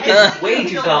 what? It's way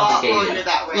too complicated.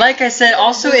 Like I said,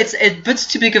 also it puts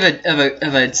too big of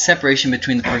a separation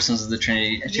between the persons of the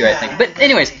Trinity too, I think. But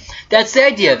anyways, that's the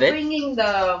idea of it. Bringing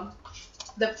the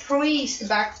priest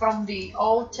back from the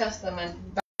Old Testament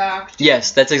back.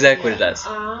 Yes, that's exactly what it does.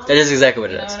 That is exactly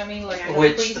what it You know is. what I mean? Like,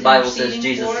 Which priest the Bible says interceding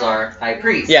Jesus for is it. our high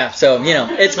priest. Yeah, so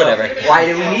it's whatever. Why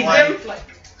do we need them?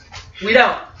 We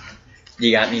don't.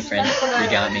 You got me, friend. You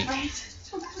got me.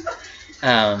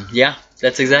 Yeah,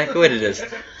 that's exactly what it is.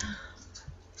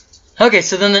 Okay,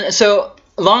 so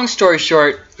long story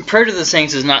short, prayer to the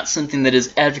saints is not something that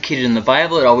is advocated in the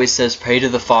Bible. It always says pray to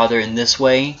the Father in this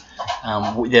way.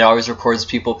 It always records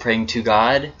people praying to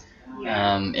God.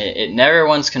 It never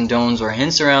once condones or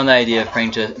hints around the idea of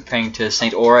praying to a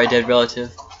saint or a dead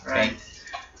relative. Okay?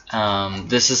 Right.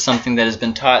 This is something that has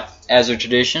been taught as a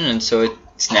tradition, and so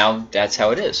that's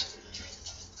how it is.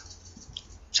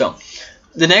 So,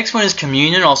 the next one is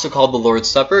communion, also called the Lord's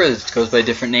Supper. It goes by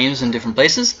different names in different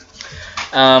places.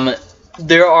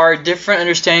 There are different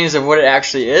understandings of what it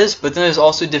actually is, but then there's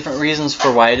also different reasons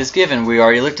for why it is given. We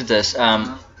already looked at this.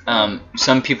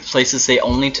 Some places say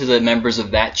only to the members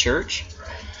of that church.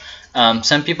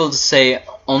 Some people say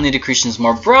only to Christians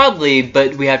more broadly,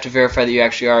 but we have to verify that you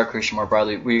actually are a Christian more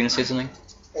broadly. Were you going to say something?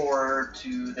 Or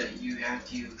that you have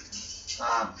to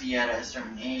be at a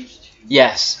certain age.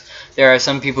 Yes. There are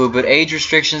some people who put age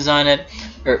restrictions on it,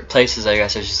 or places, I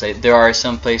guess I should say. There are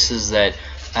some places that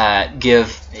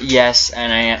give, yes,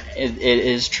 and it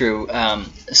is true,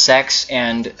 sex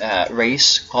and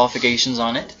race qualifications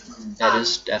on it. That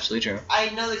is absolutely true. I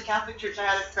know the Catholic Church. I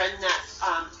had a friend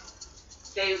that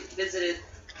they visited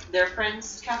their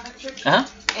friend's Catholic church. Uh-huh.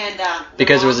 And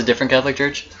Because it was a different Catholic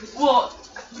church? Well,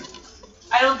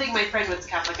 I don't think my friend was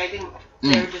Catholic. I think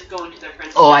they were just going to their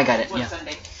friend's. Oh, I got it. One Yeah.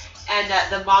 Sunday. And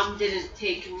the mom didn't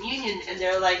take communion, and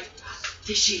they're like,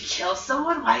 "Did she kill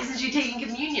someone? Why isn't she taking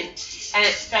communion?" And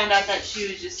it found out that she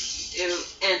was just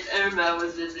Aunt Irma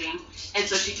was visiting, and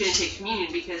so she couldn't take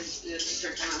communion because it was a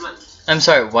certain time of month. I'm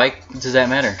sorry, why does that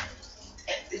matter?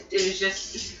 It was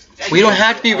just. We don't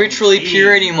have to be ritually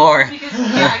pure anymore. Because,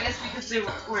 yeah, I guess because they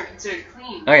weren't considered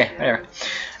clean. Okay, whatever.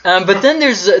 But then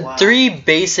there's three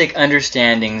basic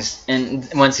understandings, and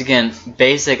once again,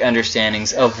 basic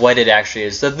understandings of what it actually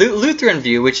is. The Lutheran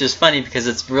view, which is funny because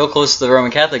it's real close to the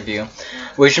Roman Catholic view,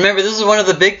 which, remember, this is one of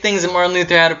the big things that Martin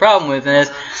Luther had a problem with,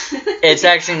 and it's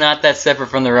actually not that separate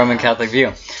from the Roman Catholic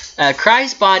view.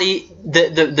 Christ's body,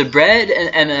 the bread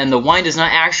and the wine does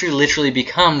not actually literally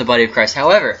become the body of Christ.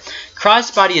 However,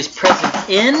 Christ's body is present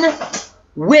in,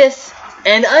 with,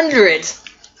 and under it,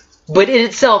 but it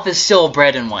itself is still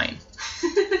bread and wine.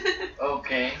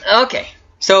 Okay. Okay.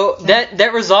 So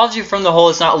that resolves you from the whole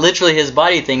it's not literally his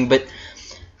body thing, but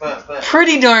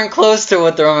pretty darn close to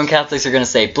what the Roman Catholics are going to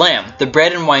say. Blam. The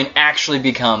bread and wine actually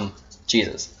become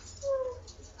Jesus.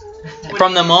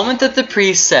 From the moment that the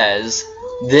priest says,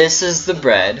 this is the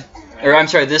bread, or I'm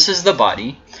sorry, this is the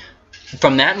body,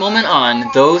 From that moment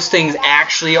on, those things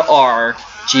actually are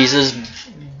Jesus'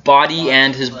 body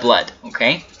and his blood.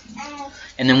 Okay?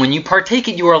 And then when you partake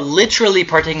it, you are literally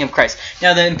partaking of Christ.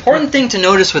 Now, the important thing to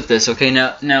notice with this, okay,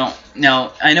 now,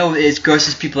 I know it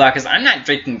grosses people out because I'm not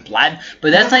drinking blood, but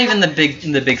that's not even the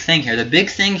big thing here. The big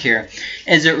thing here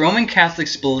is that Roman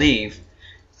Catholics believe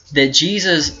that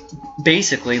Jesus,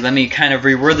 basically, let me kind of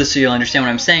reword this so you'll understand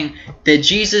what I'm saying, that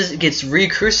Jesus gets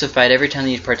re-crucified every time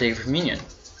that you partake of communion.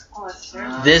 Oh, that's true.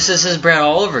 This is his bread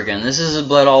all over again. This is his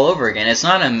blood all over again. It's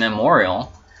not a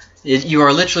memorial. You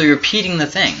are literally repeating the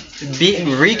thing,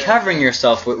 recovering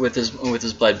yourself with his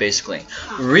blood, basically,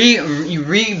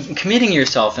 recommitting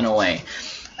yourself in a way,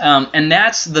 and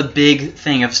that's the big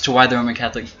thing as to why the Roman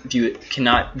Catholic view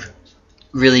cannot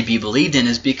really be believed in,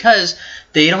 is because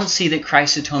they don't see that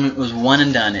Christ's atonement was one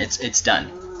and done. It's done.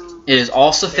 It is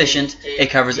all sufficient. It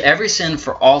covers every sin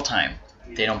for all time.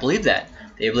 They don't believe that.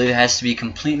 They believe it has to be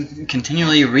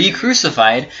continually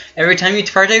re-crucified every time you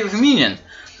partake of communion.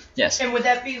 Yes. And would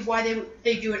that be why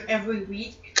they do it every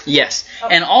week? Yes.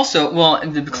 And also, well,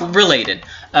 related.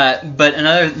 But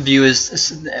another view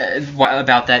is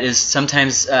about that is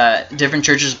sometimes different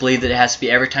churches believe that it has to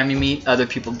be every time you meet. Other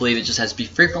people believe it just has to be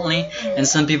frequently. And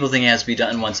some people think it has to be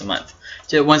done once a month.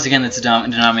 So once again, it's a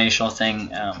denominational thing.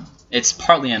 It's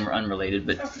partly unrelated,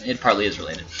 but it partly is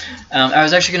related. I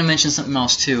was actually going to mention something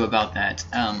else, too, about that.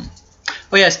 Oh,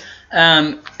 yes.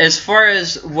 As far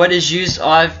as what is used,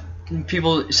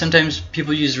 sometimes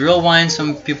people use real wine,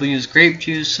 some people use grape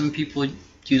juice, some people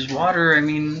use water. I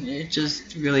mean, it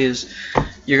just really is.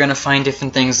 You're going to find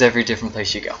different things every different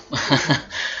place you go.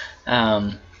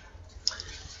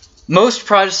 Most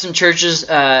Protestant churches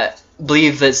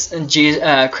believe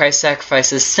that Christ's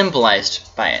sacrifice is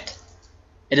symbolized by it.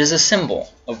 It is a symbol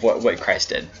of what Christ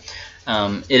did.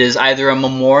 It is either a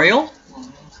memorial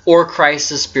or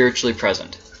Christ is spiritually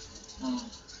present.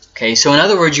 Okay, so in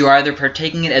other words, you are either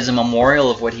partaking it as a memorial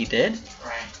of what he did,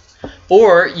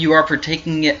 or you are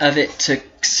partaking of it to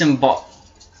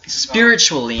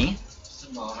spiritually,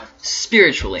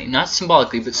 not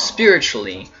symbolically, but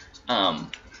spiritually,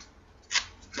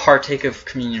 partake of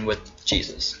communion with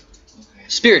Jesus.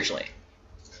 Spiritually.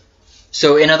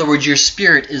 So in other words, your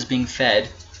spirit is being fed,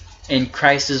 and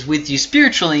Christ is with you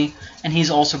spiritually, and he's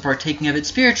also partaking of it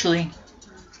spiritually.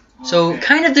 So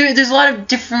kind of there's a lot of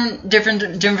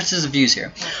differences of views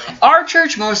here. Our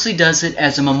church mostly does it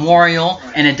as a memorial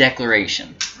and a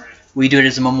declaration. We do it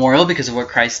as a memorial because of what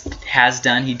Christ has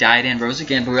done. He died and rose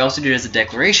again, but we also do it as a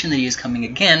declaration that he is coming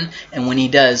again, and when he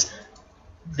does,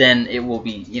 then it will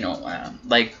be,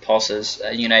 like Paul says,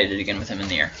 united again with him in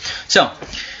the air. So,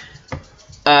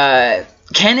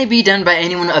 can it be done by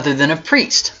anyone other than a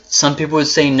priest? Some people would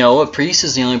say no, a priest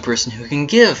is the only person who can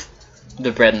give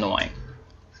the bread and the wine.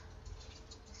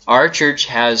 Our church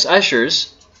has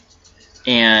ushers,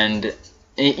 and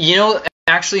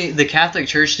actually the Catholic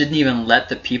Church didn't even let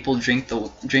the people drink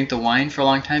the wine for a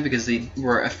long time because they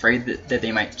were afraid that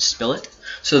they might spill it.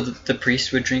 So the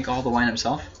priest would drink all the wine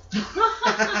himself.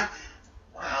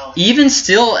 Wow. Even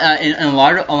still, in a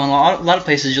lot of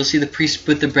places, you'll see the priest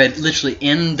put the bread literally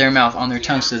in their mouth, on their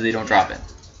tongue, so they don't drop it.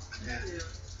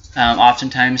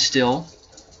 Oftentimes still,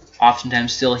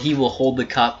 he will hold the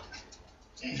cup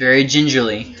very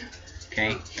gingerly.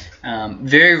 Okay.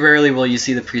 Very rarely will you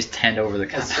see the priest hand over the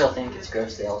cup. I still think it's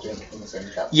gross they all drink from the same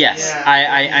cup. Yes, Yeah.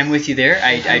 I'm with you there.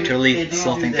 I totally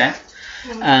still think that.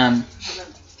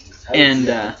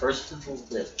 First of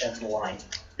the wine.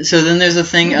 So then there's the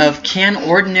thing of, can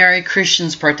ordinary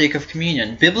Christians partake of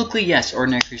communion? Biblically, yes,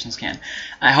 ordinary Christians can.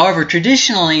 However,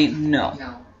 traditionally,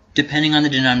 no. Depending on the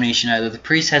denomination, either the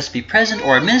priest has to be present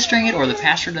or administering it, or the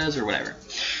pastor does, or whatever.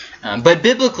 But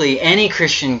biblically, any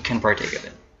Christian can partake of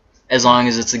it, as long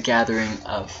as it's a gathering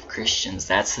of Christians.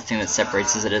 That's the thing that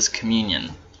separates it as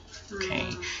communion. Okay.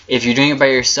 If you're doing it by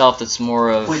yourself, that's more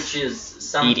of which is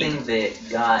something that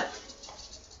got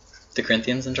the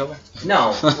Corinthians in trouble?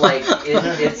 No, like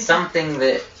it's something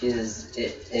that is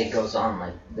it goes on.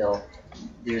 Like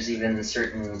there's even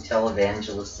certain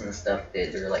televangelists and stuff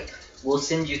that are like, we'll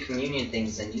send you communion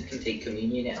things and you can take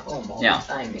communion at home all the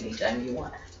time, anytime you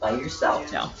want, by yourself.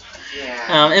 Yeah.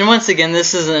 And once again,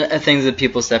 this is a thing that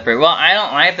people separate. Well, I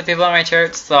don't like the people at my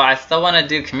church, so I still want to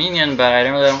do communion, but I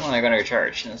don't really want to go to a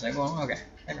church. And it's like, well, okay.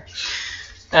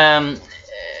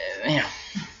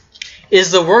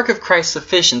 Is the work of Christ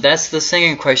sufficient? That's the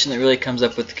second question that really comes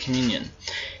up with the communion.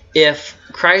 If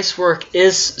Christ's work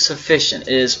is sufficient,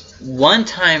 it is one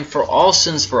time for all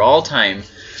sins for all time,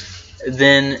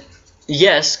 then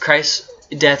yes, Christ's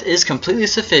death is completely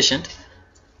sufficient,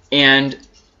 and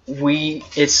we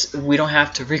don't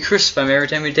have to re-crucify him every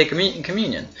time we take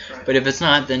communion. Right. But if it's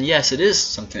not, then yes, it is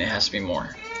something that has to be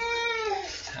more.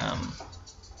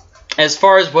 As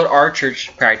far as what our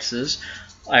church practices,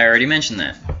 I already mentioned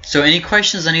that. So any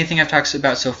questions on anything I've talked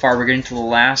about so far? We're getting to the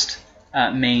last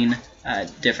main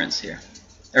difference here.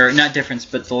 Or not difference,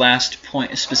 but the last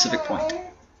point, a specific point.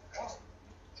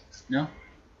 No?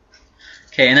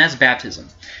 Okay, and that's baptism.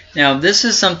 Now, this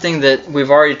is something that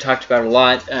we've already talked about a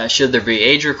lot. Should there be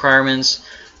age requirements?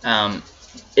 Do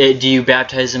you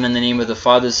baptize them in the name of the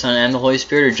Father, the Son, and the Holy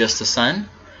Spirit, or just the Son?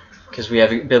 Because we have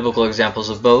biblical examples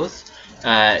of both.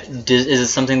 Is it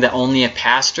something that only a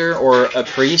pastor or a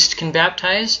priest can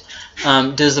baptize?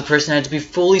 Does the person have to be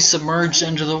fully submerged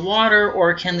under the water,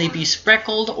 or can they be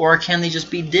sprinkled, or can they just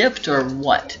be dipped, or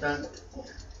what?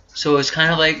 So it's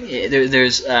kind of like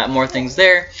there's more things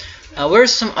there. What are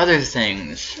some other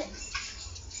things?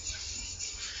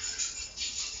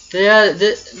 Yeah,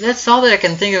 that's all that I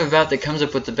can think of about that comes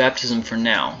up with the baptism for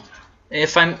now.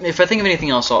 If I think of anything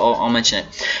else, I'll mention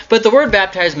it. But the word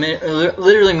baptize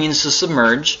literally means to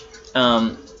submerge.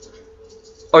 Oh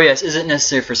yes, is it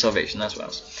necessary for salvation? That's what I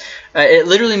was. It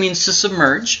literally means to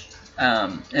submerge,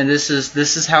 and this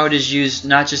is how it is used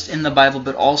not just in the Bible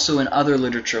but also in other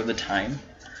literature of the time.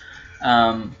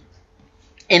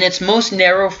 In its most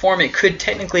narrow form, it could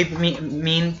technically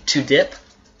mean to dip,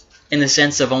 in the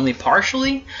sense of only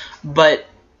partially, but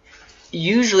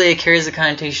usually it carries the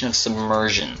connotation of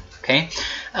submersion. Okay,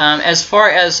 as far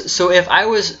as, so if I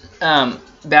was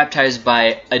baptized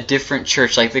by a different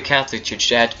church, like the Catholic Church,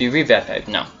 do I have to be rebaptized?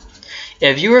 No.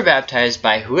 If you were baptized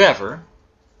by whoever,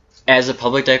 as a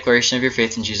public declaration of your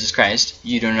faith in Jesus Christ,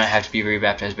 you do not have to be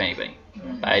rebaptized by anybody.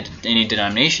 By any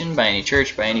denomination, by any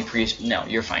church, by any priest, no,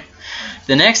 you're fine.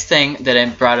 The next thing that I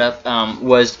brought up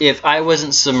was if I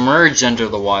wasn't submerged under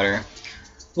the water.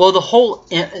 Well, the whole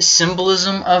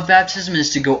symbolism of baptism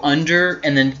is to go under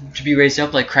and then to be raised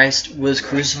up like Christ was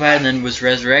crucified and then was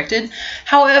resurrected.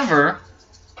 However,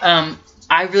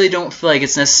 I really don't feel like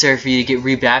it's necessary for you to get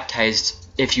rebaptized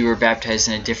if you were baptized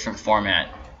in a different format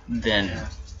than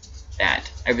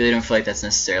that. I really don't feel like that's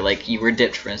necessary. Like you were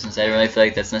dipped, for instance. I don't really feel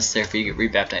like that's necessary for you to get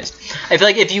rebaptized. I feel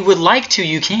like if you would like to,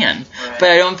 you can. But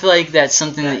I don't feel like that's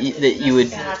something that you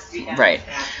would... Right.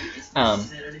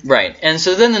 Right. And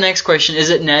so then the next question, is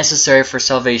it necessary for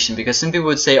salvation? Because some people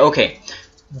would say, okay,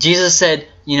 Jesus said,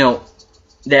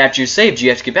 that after you're saved, you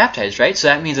have to get baptized, right? So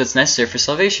that means it's necessary for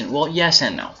salvation. Well, yes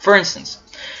and no. For instance,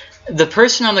 the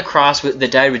person on the cross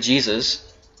that died with Jesus,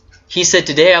 he said,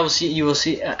 today you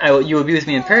will be with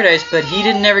me in paradise, but he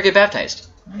didn't ever get baptized.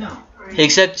 No. He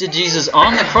accepted Jesus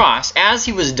on the cross as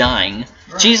he was dying.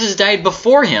 Right. Jesus died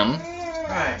before him.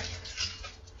 Right.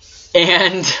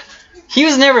 And he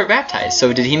was never baptized.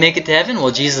 So did he make it to heaven?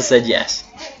 Well, Jesus said yes.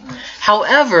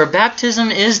 However,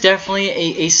 baptism is definitely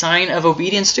a sign of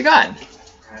obedience to God.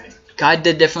 Right. God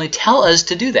did definitely tell us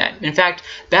to do that. In fact,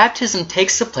 baptism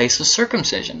takes the place of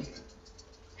circumcision.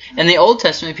 In the Old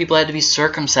Testament, people had to be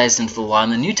circumcised into the law. In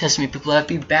the New Testament, people have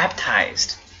to be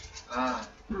baptized.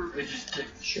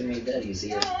 Sure made that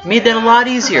easier. Made that a lot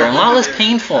easier, a lot less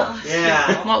painful.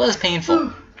 Yeah. A lot less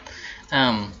painful.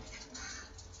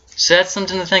 So that's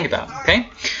something to think about, okay?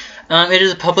 It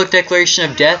is a public declaration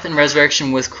of death and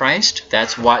resurrection with Christ.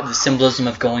 That's why the symbolism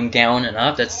of going down and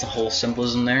up. That's the whole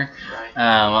symbolism there. A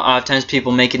lot of times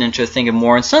people make it into a thing of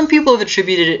more. And some people have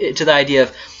attributed it to the idea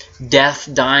of death,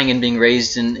 dying, and being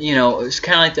raised. And, it's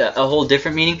kind of like a whole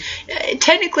different meaning.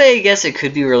 Technically, I guess it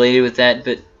could be related with that.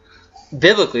 But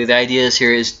biblically, the idea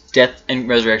here is death and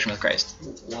resurrection with Christ.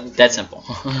 That's simple.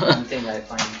 One thing that I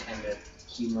find kind of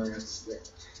humorous that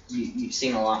you've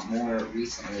seen a lot more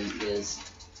recently is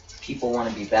people want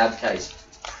to be baptized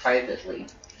privately.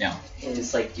 Yeah. And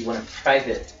it's like you want a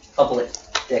private, public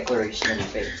declaration of your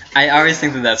faith. I always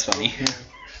think that that's funny.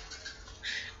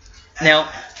 Now,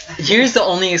 here's the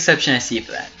only exception I see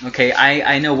for that. Okay,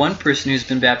 I know one person who's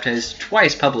been baptized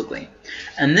twice publicly.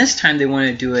 And this time they want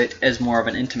to do it as more of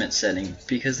an intimate setting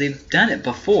because they've done it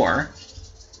before.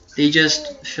 They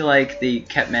just feel like they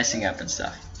kept messing up and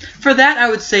stuff. For that, I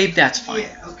would say that's fine.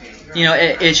 Yeah,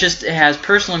 okay. It has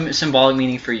personal and symbolic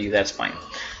meaning for you. That's fine.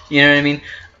 You know what I mean?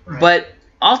 Right. But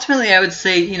ultimately, I would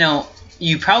say,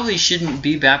 you probably shouldn't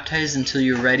be baptized until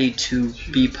you're ready to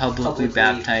be publicly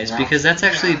baptized, because that's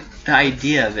actually the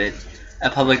idea of it,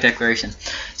 a public declaration.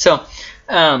 So,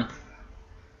 the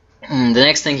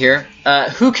next thing here,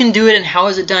 who can do it and how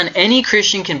is it done? Any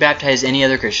Christian can baptize any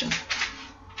other Christian.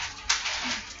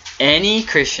 Any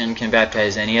Christian can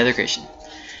baptize any other Christian.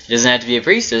 It doesn't have to be a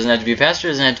priest, it doesn't have to be a pastor,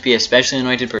 it doesn't have to be a specially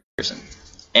anointed person.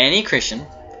 Any Christian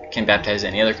can baptize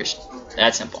any other Christian.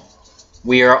 That's simple.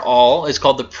 We are all, it's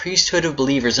called the priesthood of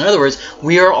believers. In other words,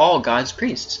 we are all God's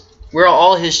priests. We're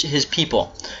all his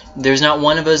people. There's not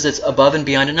one of us that's above and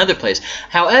beyond another place.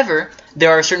 However,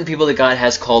 there are certain people that God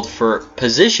has called for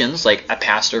positions, like a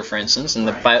pastor, for instance, and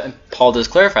Paul does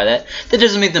clarify that. That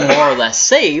doesn't make them more or less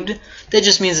saved. That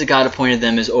just means that God appointed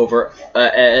them as over,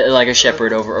 like a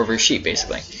shepherd over sheep,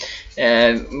 basically. But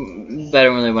I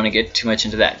don't really want to get too much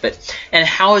into that. And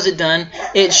how is it done?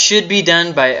 It should be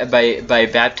done by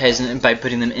baptizing, by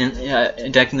putting them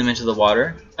in, ducking them into the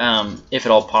water, if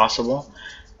at all possible.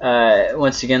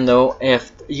 Once again, though,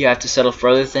 if you have to settle for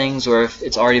other things, or if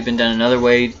it's already been done another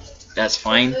way, that's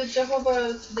fine. The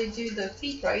Jehovah's, they do the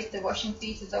feet, right? The washing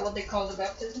feet. Is that what they call the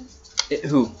baptism?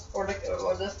 Who? Or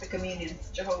that's the communion.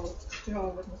 Jehovah's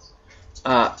Witness.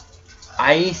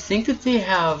 I think that they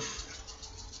have.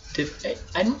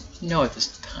 I don't know at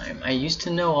this time. I used to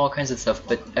know all kinds of stuff,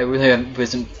 but I really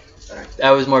wasn't.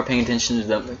 I was more paying attention to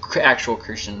the actual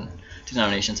Christian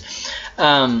denominations.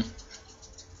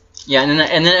 Yeah, and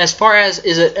then as far as,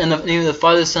 is it in the name of the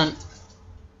Father, Son,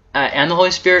 and the Holy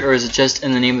Spirit, or is it just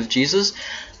in the name of Jesus?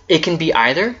 It can be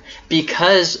either,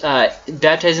 because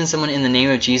baptizing someone in the name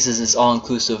of Jesus is all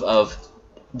inclusive of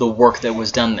the work that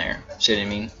was done there. See what I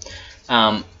mean?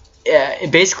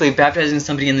 Basically, baptizing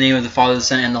somebody in the name of the Father, the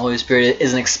Son, and the Holy Spirit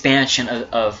is an expansion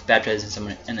of baptizing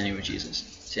someone in the name of Jesus.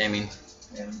 See what I mean?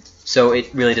 Yeah. So it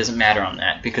really doesn't matter on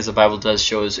that, because the Bible does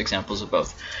show us examples of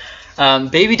both.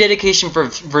 Baby dedication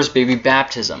versus baby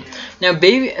baptism. Now,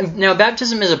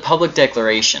 baptism is a public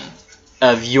declaration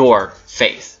of your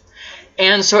faith.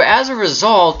 And so as a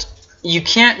result, you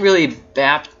can't really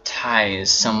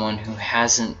baptize someone who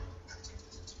hasn't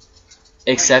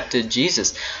accepted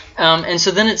Jesus. And so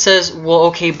then it says, well,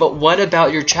 okay, but what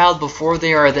about your child before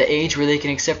they are the age where they can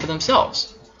accept for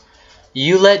themselves?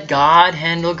 You let God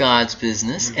handle God's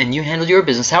business, and you handle your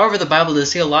business. However, the Bible does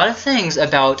say a lot of things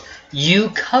about you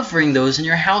covering those in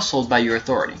your household by your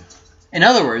authority. In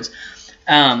other words,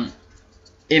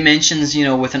 it mentions,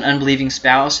 with an unbelieving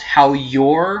spouse, how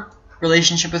your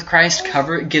relationship with Christ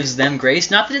gives them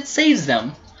grace. Not that it saves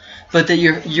them, but that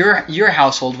your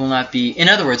household will not be. In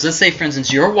other words, let's say, for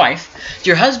instance, your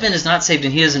husband is not saved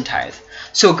and he doesn't tithe.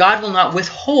 So God will not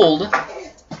withhold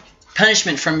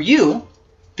punishment from you,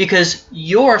 because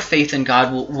your faith in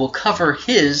God will cover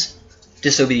his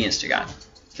disobedience to God.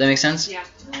 Does that make sense? Yeah.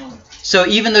 So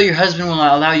even though your husband will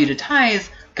not allow you to tithe,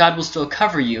 God will still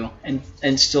cover you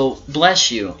and still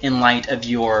bless you in light of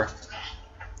your...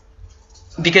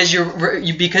 Because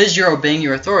you're obeying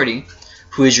your authority,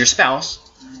 who is your spouse.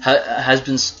 A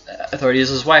husband's authority is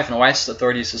his wife, and a wife's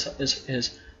authority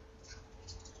is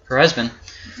her husband.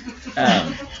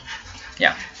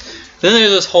 Yeah. Then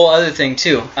there's this whole other thing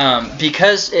too,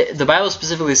 because the Bible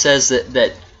specifically says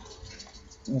that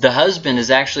the husband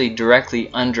is actually directly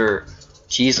under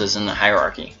Jesus in the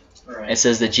hierarchy. Right. It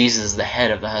says that Jesus is the head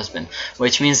of the husband,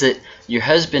 which means that your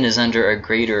husband is under a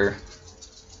greater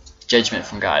judgment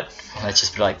from God. Let's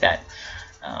just put it like that.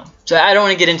 So I don't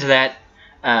want to get into that.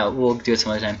 We'll do it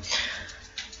some other time.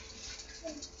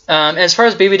 As far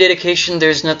as baby dedication,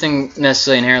 there's nothing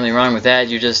necessarily inherently wrong with that.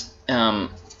 You're just...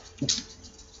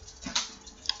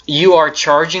 you are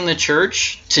charging the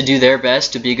church to do their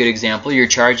best to be a good example. You're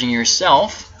charging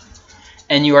yourself,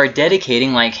 and you are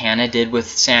dedicating, like Hannah did with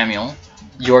Samuel,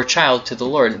 your child to the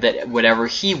Lord, that whatever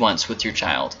he wants with your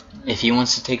child. If he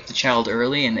wants to take the child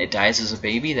early and it dies as a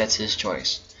baby, that's his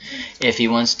choice. If he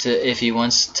wants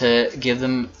to give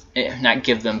them, not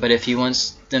give them, but if he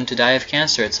wants them to die of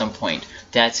cancer at some point,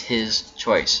 that's his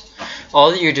choice.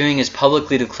 All that you're doing is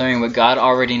publicly declaring what God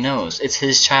already knows. It's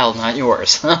his child, not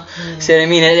yours. See what I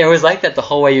mean? It was like that the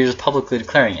whole way. You're just publicly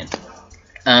declaring it.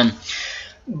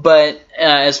 But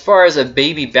as far as a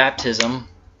baby baptism,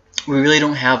 we really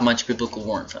don't have much biblical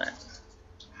warrant for that.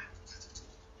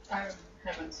 I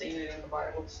haven't seen it in the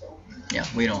Bible, so... Yeah,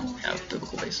 we don't have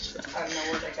biblical basis for that. I don't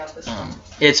know where they got this from.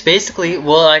 It's basically,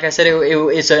 well, like I said,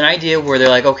 it's an idea where they're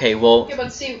like, okay, well... Yeah,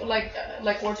 but see, like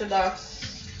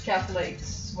Orthodox,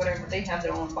 Catholics, whatever, they have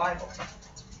their own Bible.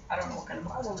 I don't know what kind of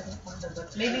Bible they have,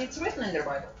 but maybe it's written in their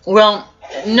Bible. Well,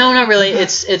 no, not really.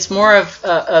 It's more of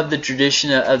the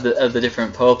tradition of the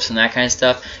different popes and that kind of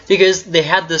stuff, because they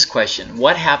had this question: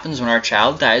 what happens when our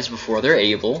child dies before they're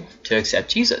able to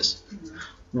accept Jesus?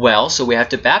 Well, so we have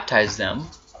to baptize them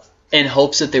in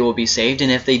hopes that they will be saved, and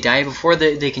if they die before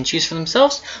they can choose for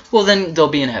themselves, well, then they'll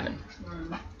be in heaven.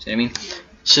 See what I mean?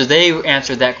 So they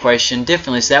answered that question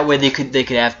differently, so that way they could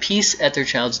have peace at their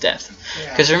child's death.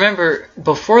 Because remember,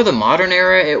 before the modern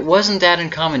era, it wasn't that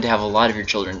uncommon to have a lot of your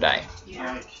children die.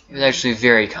 Yeah. It was actually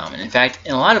very common. In fact,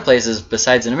 in a lot of places,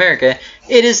 besides in America,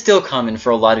 it is still common for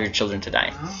a lot of your children to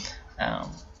die.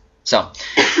 So,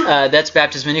 that's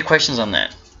baptism. Any questions on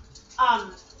that?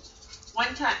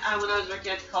 One time when I was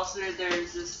working at the call center, there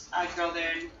was this girl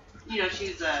there, and she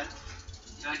was a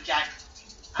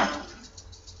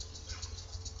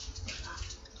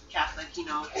Catholic,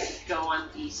 go on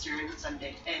Easter and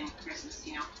Sunday and Christmas,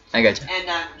 I got you. And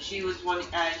she was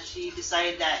she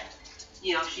decided that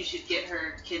she should get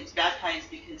her kids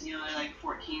baptized because they're like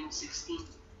 14, 16.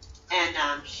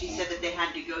 And she said that they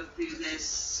had to go through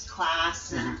this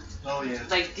class and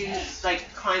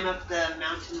climb up the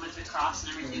mountain with the cross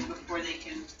and everything before they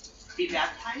can be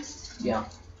baptized. Yeah.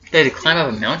 They had to climb up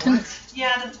a mountain?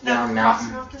 Yeah, the cross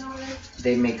mountain over there.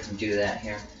 They make them do that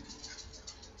here.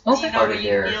 Okay. Part of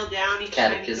their kneel down each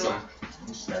catechism time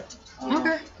and stuff.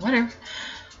 Okay, whatever.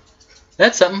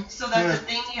 That's something. So that's the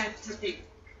thing, you have to take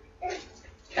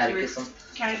Catechism.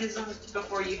 catechism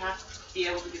before you have to be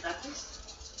able to be baptized.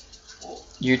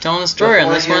 You're telling the story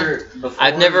on this one?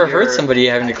 I've never heard somebody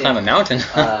having to climb a mountain.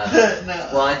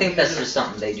 Well, I think that's just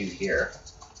something they do here.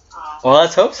 Well,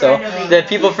 let's hope so. The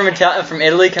people from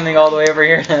Italy coming all the way over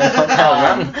here to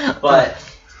climb a mountain. But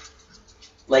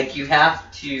like you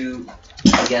have to,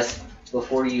 I guess,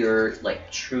 before you're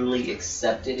like truly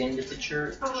accepted into the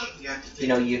church,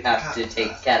 you have to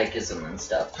take catechism and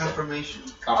stuff. Confirmation.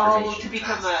 To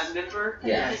become a member?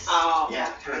 Yes. Oh,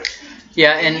 Yeah.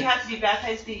 Yeah, And and you have to be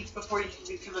baptized before you can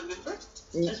become a member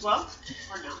as well?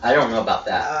 Or no? I don't know about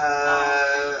that.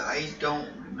 I don't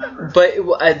remember. but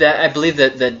I believe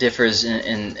that differs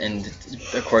in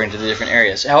according to the different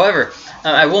areas. However,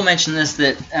 I will mention this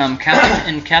that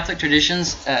in Catholic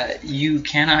traditions, you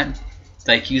cannot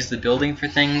use the building for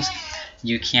things.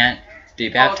 You can't be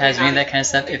baptized or any of that kind of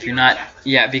stuff if you're not.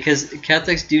 Yeah, because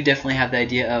Catholics do definitely have the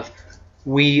idea of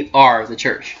we are the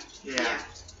church. Yeah.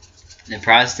 The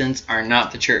Protestants are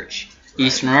not the church.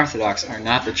 Eastern Orthodox are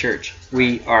not the church.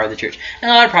 We are the church.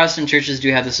 And a lot of Protestant churches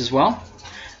do have this as well.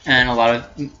 And a lot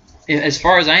of, as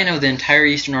far as I know, the entire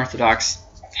Eastern Orthodox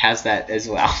has that as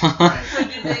well. So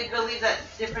do they believe that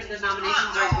different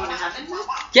denominations are going to heaven?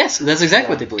 Yes, that's exactly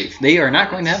what they believe. They are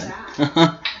not going to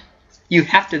heaven. You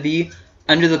have to be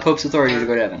under the Pope's authority to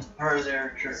go to heaven. Or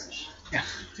their church. Yeah.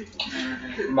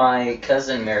 My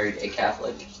cousin married a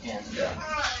Catholic, and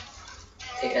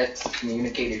they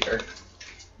excommunicated her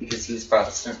because he was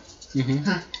Protestant.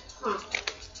 Mm-hmm.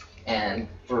 And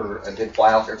for a good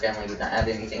while, her family would not have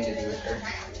anything to do with her.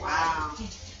 Wow.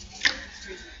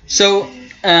 So,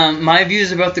 my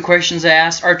views about the questions I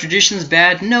asked, are traditions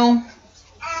bad? No.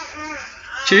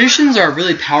 Traditions are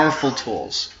really powerful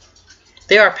tools.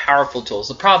 They are powerful tools.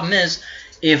 The problem is,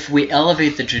 if we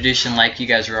elevate the tradition, like you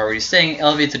guys were already saying,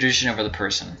 elevate the tradition over the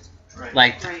person. Right.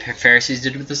 Like the Pharisees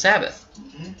did with the Sabbath.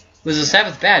 Mm-hmm. Was the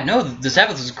Sabbath bad? No, the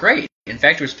Sabbath was great. In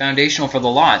fact, it was foundational for the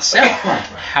law itself.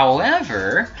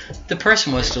 However, the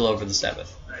person was still over the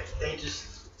Sabbath. Right. They just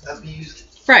abused it.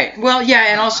 Right. Well,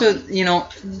 yeah, and also,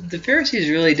 the Pharisees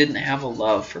really didn't have a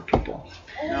love for people.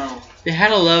 No. They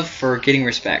had a love for getting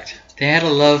respect. They had a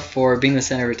love for being the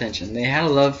center of attention. They had a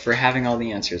love for having all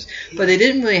the answers. But they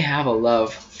didn't really have a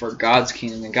love for God's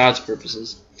kingdom and God's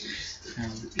purposes.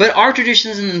 But are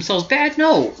traditions in themselves bad?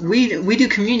 No. We do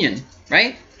communion,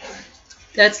 right?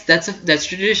 That's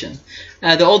tradition.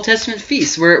 The Old Testament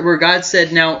feasts, where God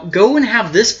said, now go and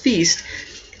have this feast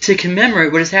to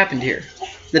commemorate what has happened here.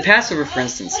 The Passover, for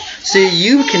instance. So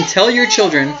you can tell your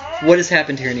children what has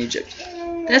happened here in Egypt.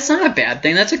 That's not a bad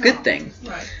thing. That's a good thing.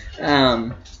 Right.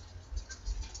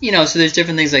 So there's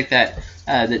different things like that.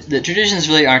 The traditions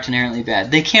really aren't inherently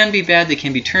bad. They can be bad. They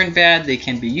can be turned bad. They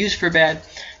can be used for bad.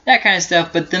 That kind of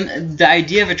stuff. But the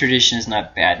idea of a tradition is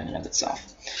not bad in and of itself.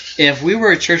 If we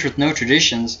were a church with no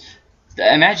traditions,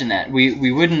 imagine that.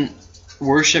 We wouldn't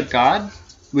worship God.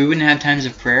 We wouldn't have times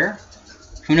of prayer.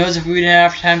 Who knows if we didn't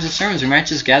have times of sermons? We might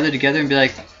just gather together and be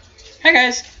like, "Hi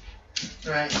guys."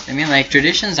 Right. I mean, like,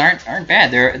 traditions aren't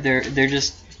bad. They're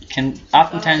just can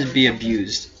oftentimes be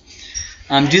abused.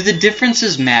 Do the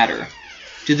differences matter?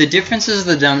 Do the differences of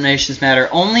the denominations matter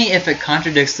only if it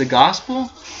contradicts the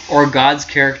gospel or God's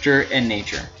character and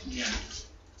nature? Yeah.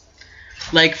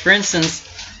 Like, for instance,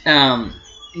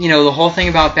 the whole thing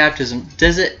about baptism.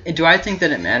 Do I think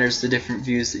that it matters the different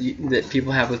views that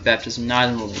people have with baptism? Not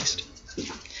in the least.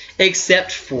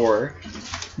 Except for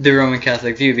the Roman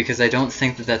Catholic view, because I don't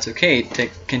think that that's okay to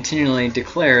continually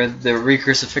declare the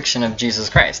re-crucifixion of Jesus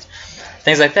Christ.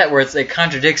 Things like that, where it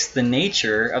contradicts the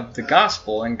nature of the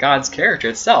gospel and God's character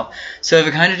itself. So if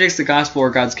it contradicts the gospel or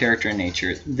God's character and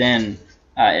nature, then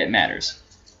it matters.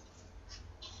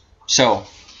 So,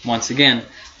 once again,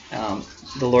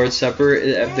 the Lord's Supper,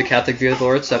 the Catholic view of the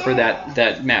Lord's Supper,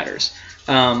 that matters.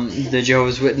 The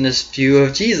Jehovah's Witness view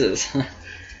of Jesus,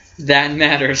 that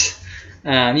matters.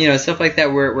 Stuff like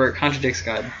that where it contradicts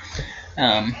God.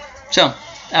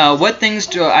 What things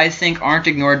do I think aren't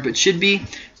ignored but should be?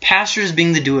 Pastors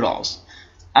being the do-it-alls.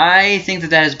 I think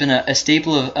that has been a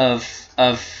staple of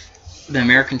the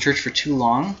American church for too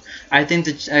long. I think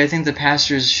the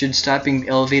pastors should stop being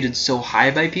elevated so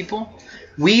high by people.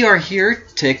 We are here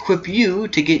to equip you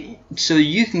so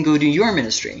you can go do your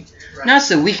ministry. Right. Not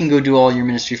so we can go do all your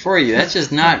ministry for you. That's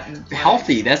just not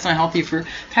healthy. That's not healthy for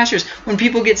pastors. When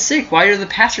people get sick, why are the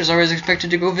pastors always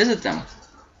expected to go visit them?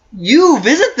 You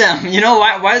visit them.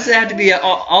 Why does it have to be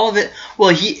all of it?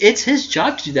 Well, it's his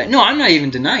job to do that. No, I'm not even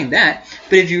denying that.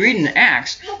 But if you read in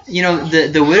Acts,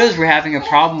 the widows were having a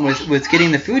problem with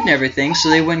getting the food and everything, so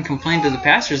they went and complained to the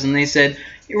pastors, and they said,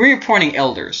 "We're appointing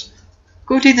elders.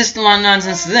 Go take this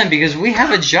nonsense to them because we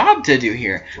have a job to do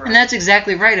here." Right. And that's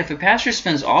exactly right. If a pastor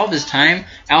spends all of his time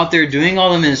out there doing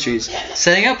all the ministries,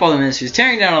 setting up all the ministries,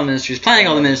 tearing down all the ministries, planning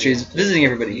all the ministries, visiting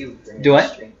everybody, do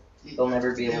what? They'll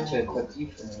never be able to equip you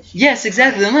for ministry. Yes,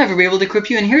 exactly. They'll never be able to equip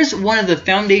you. And here's one of the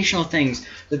foundational things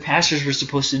the pastors were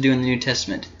supposed to do in the New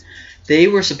Testament. They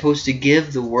were supposed to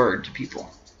give the word to people.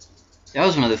 That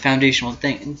was one of the foundational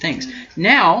things.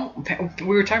 Now, we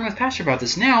were talking with Pastor about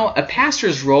this. Now, a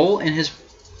pastor's role in his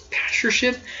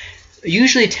pastorship,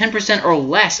 usually 10% or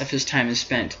less of his time is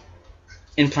spent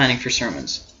in planning for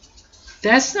sermons.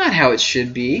 That's not how it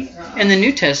should be. In the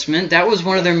New Testament, that was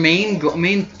one of their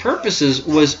main purposes,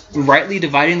 was rightly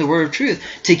dividing the word of truth,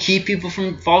 to keep people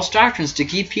from false doctrines, to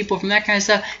keep people from that kind of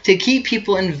stuff, to keep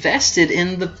people invested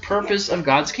in the purpose of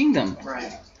God's kingdom.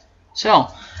 Right. So,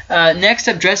 next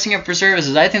up, dressing up for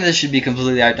services. I think this should be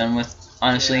completely outdone with,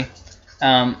 honestly.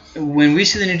 When we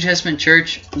see the New Testament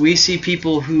church, we see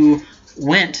people who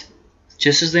went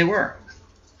just as they were.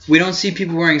 We don't see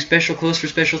people wearing special clothes for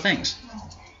special things.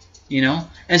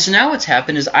 And so now what's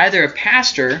happened is either a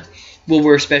pastor will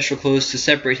wear special clothes to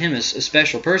separate him as a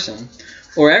special person,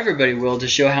 or everybody will to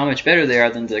show how much better they are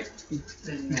than the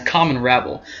common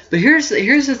rabble. But here's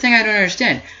the thing I don't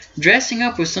understand. Dressing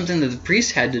up was something that the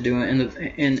priests had to do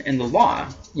in the law.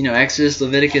 Exodus,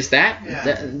 Leviticus, that.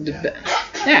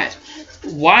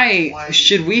 Why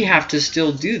should we have to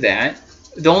still do that?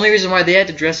 The only reason why they had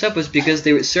to dress up was because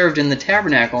they served in the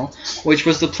tabernacle, which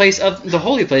was the place of the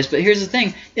holy place. But here's the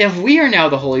thing. If we are now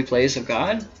the holy place of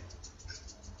God,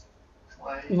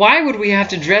 why would we have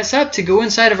to dress up to go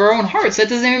inside of our own hearts? That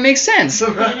doesn't even make sense.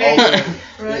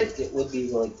 Right. It would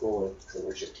be really cool if the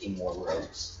worship team wore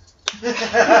robes.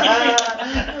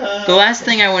 The last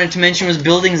thing I wanted to mention was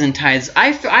buildings and tithes.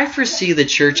 I foresee the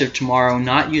church of tomorrow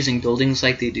not using buildings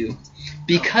like they do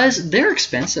because they're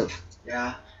expensive.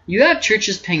 Yeah. You have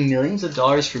churches paying millions of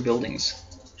dollars for buildings.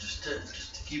 Just to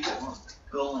keep it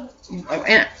going.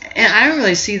 And I don't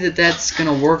really see that that's going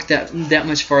to work that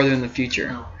much farther in the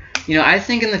future. No. I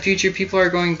think in the future people are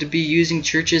going to be using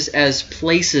churches as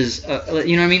places.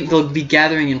 They'll be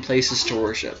gathering in places to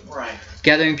worship. Right.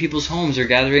 Gathering people's homes or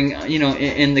gathering,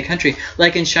 in the country.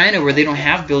 Like in China where they don't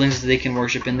have buildings that they can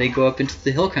worship in, they go up into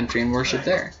the hill country and worship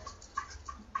there.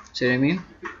 See what I mean?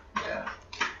 Yeah.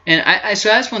 And so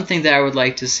that's one thing that I would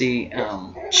like to see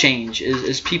change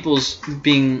is people's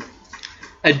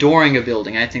adoring a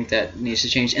building. I think that needs to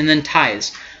change. And then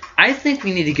tithes. I think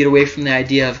we need to get away from the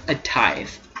idea of a tithe.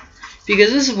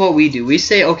 Because this is what we do. We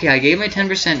say, okay, I gave my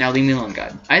 10%, now leave me alone,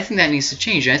 God. I think that needs to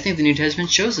change. And I think the New Testament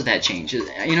shows that changes.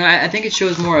 I think it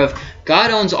shows more of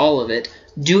God owns all of it.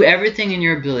 Do everything in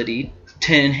your ability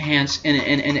to enhance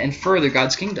and further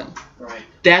God's kingdom. Right.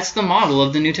 That's the model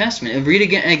of the New Testament. Read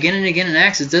again and again in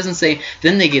Acts. It doesn't say,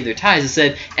 then they gave their tithes. It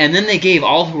said, and then they gave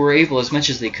all who were able as much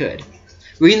as they could.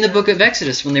 Read in the book of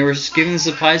Exodus when they were giving the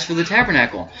supplies for the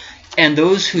tabernacle. And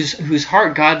those whose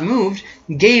heart God moved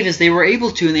gave as they were able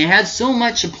to, and they had so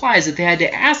much supplies that they had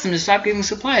to ask them to stop giving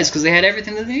supplies because they had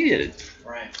everything that they needed.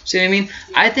 Right. See what I mean?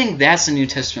 I think that's the New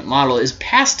Testament model, is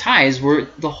past tithes where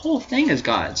the whole thing is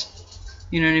God's.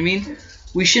 You know what I mean?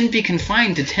 We shouldn't be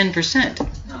confined to 10%.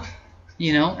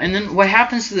 No. And then what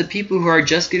happens to the people who are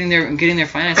just getting their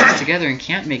finances together and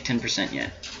can't make 10%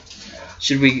 yet?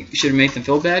 Should we make them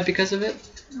feel bad because of it?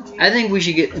 I think we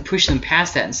should push them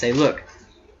past that and say, look,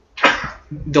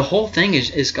 the whole thing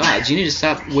is God's. You need to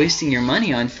stop wasting your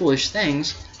money on foolish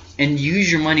things and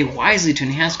use your money wisely to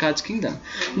enhance God's kingdom.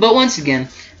 But once again,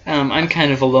 I'm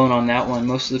kind of alone on that one.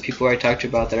 Most of the people I talked to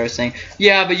about that are saying,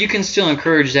 yeah, but you can still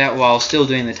encourage that while still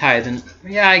doing the tithe. And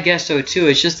yeah, I guess so too.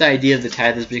 It's just the idea of the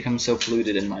tithe has become so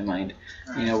polluted in my mind.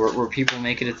 Where people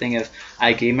make it a thing of,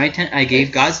 I gave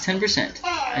God's 10%.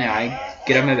 I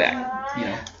get on my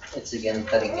back. It's again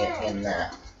putting it in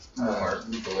that more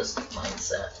legalistic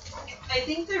mindset. I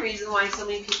think the reason why so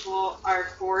many people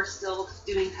are for still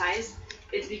doing tithes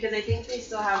it's because I think they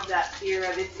still have that fear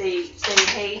of if they say,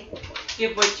 hey,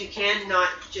 give what you can, not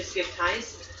just give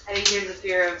tithes. I think there's a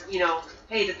fear of,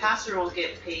 hey, the pastor won't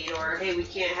get paid, or hey, we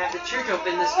can't have the church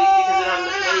open this week because we don't have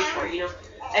enough money for it,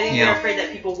 I think they're afraid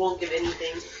that people won't give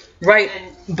anything. Right,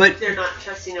 and but they're not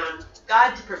trusting on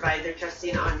God to provide, they're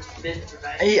trusting on men to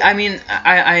provide. I mean,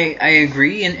 I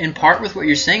agree in part with what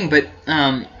you're saying, but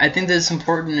I think that it's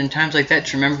important in times like that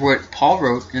to remember what Paul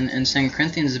wrote in 2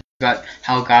 Corinthians about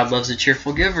how God loves a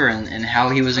cheerful giver, and how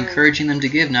he was encouraging them to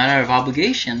give, not out of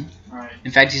obligation. Right.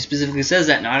 In fact, he specifically says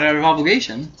that, not out of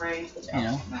obligation. Right.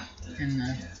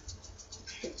 And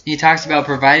he talks about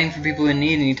providing for people in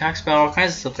need, and he talks about all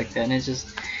kinds of stuff like that, and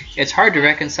it's hard to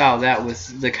reconcile that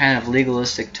with the kind of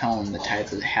legalistic tone that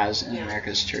tithe has in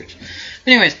America's church.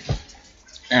 But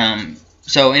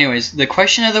anyways, the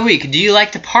question of the week: do you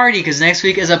like to party? Because next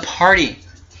week is a party.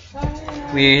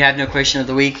 We have no question of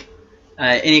the week.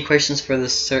 Any questions for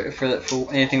this for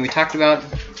anything we talked about?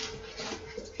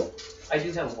 I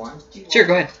do have one. Sure,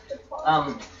 go ahead.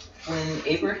 When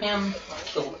Abraham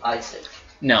killed Isaac.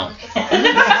 No.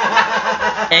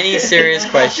 Any serious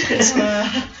questions?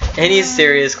 Any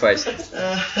serious questions?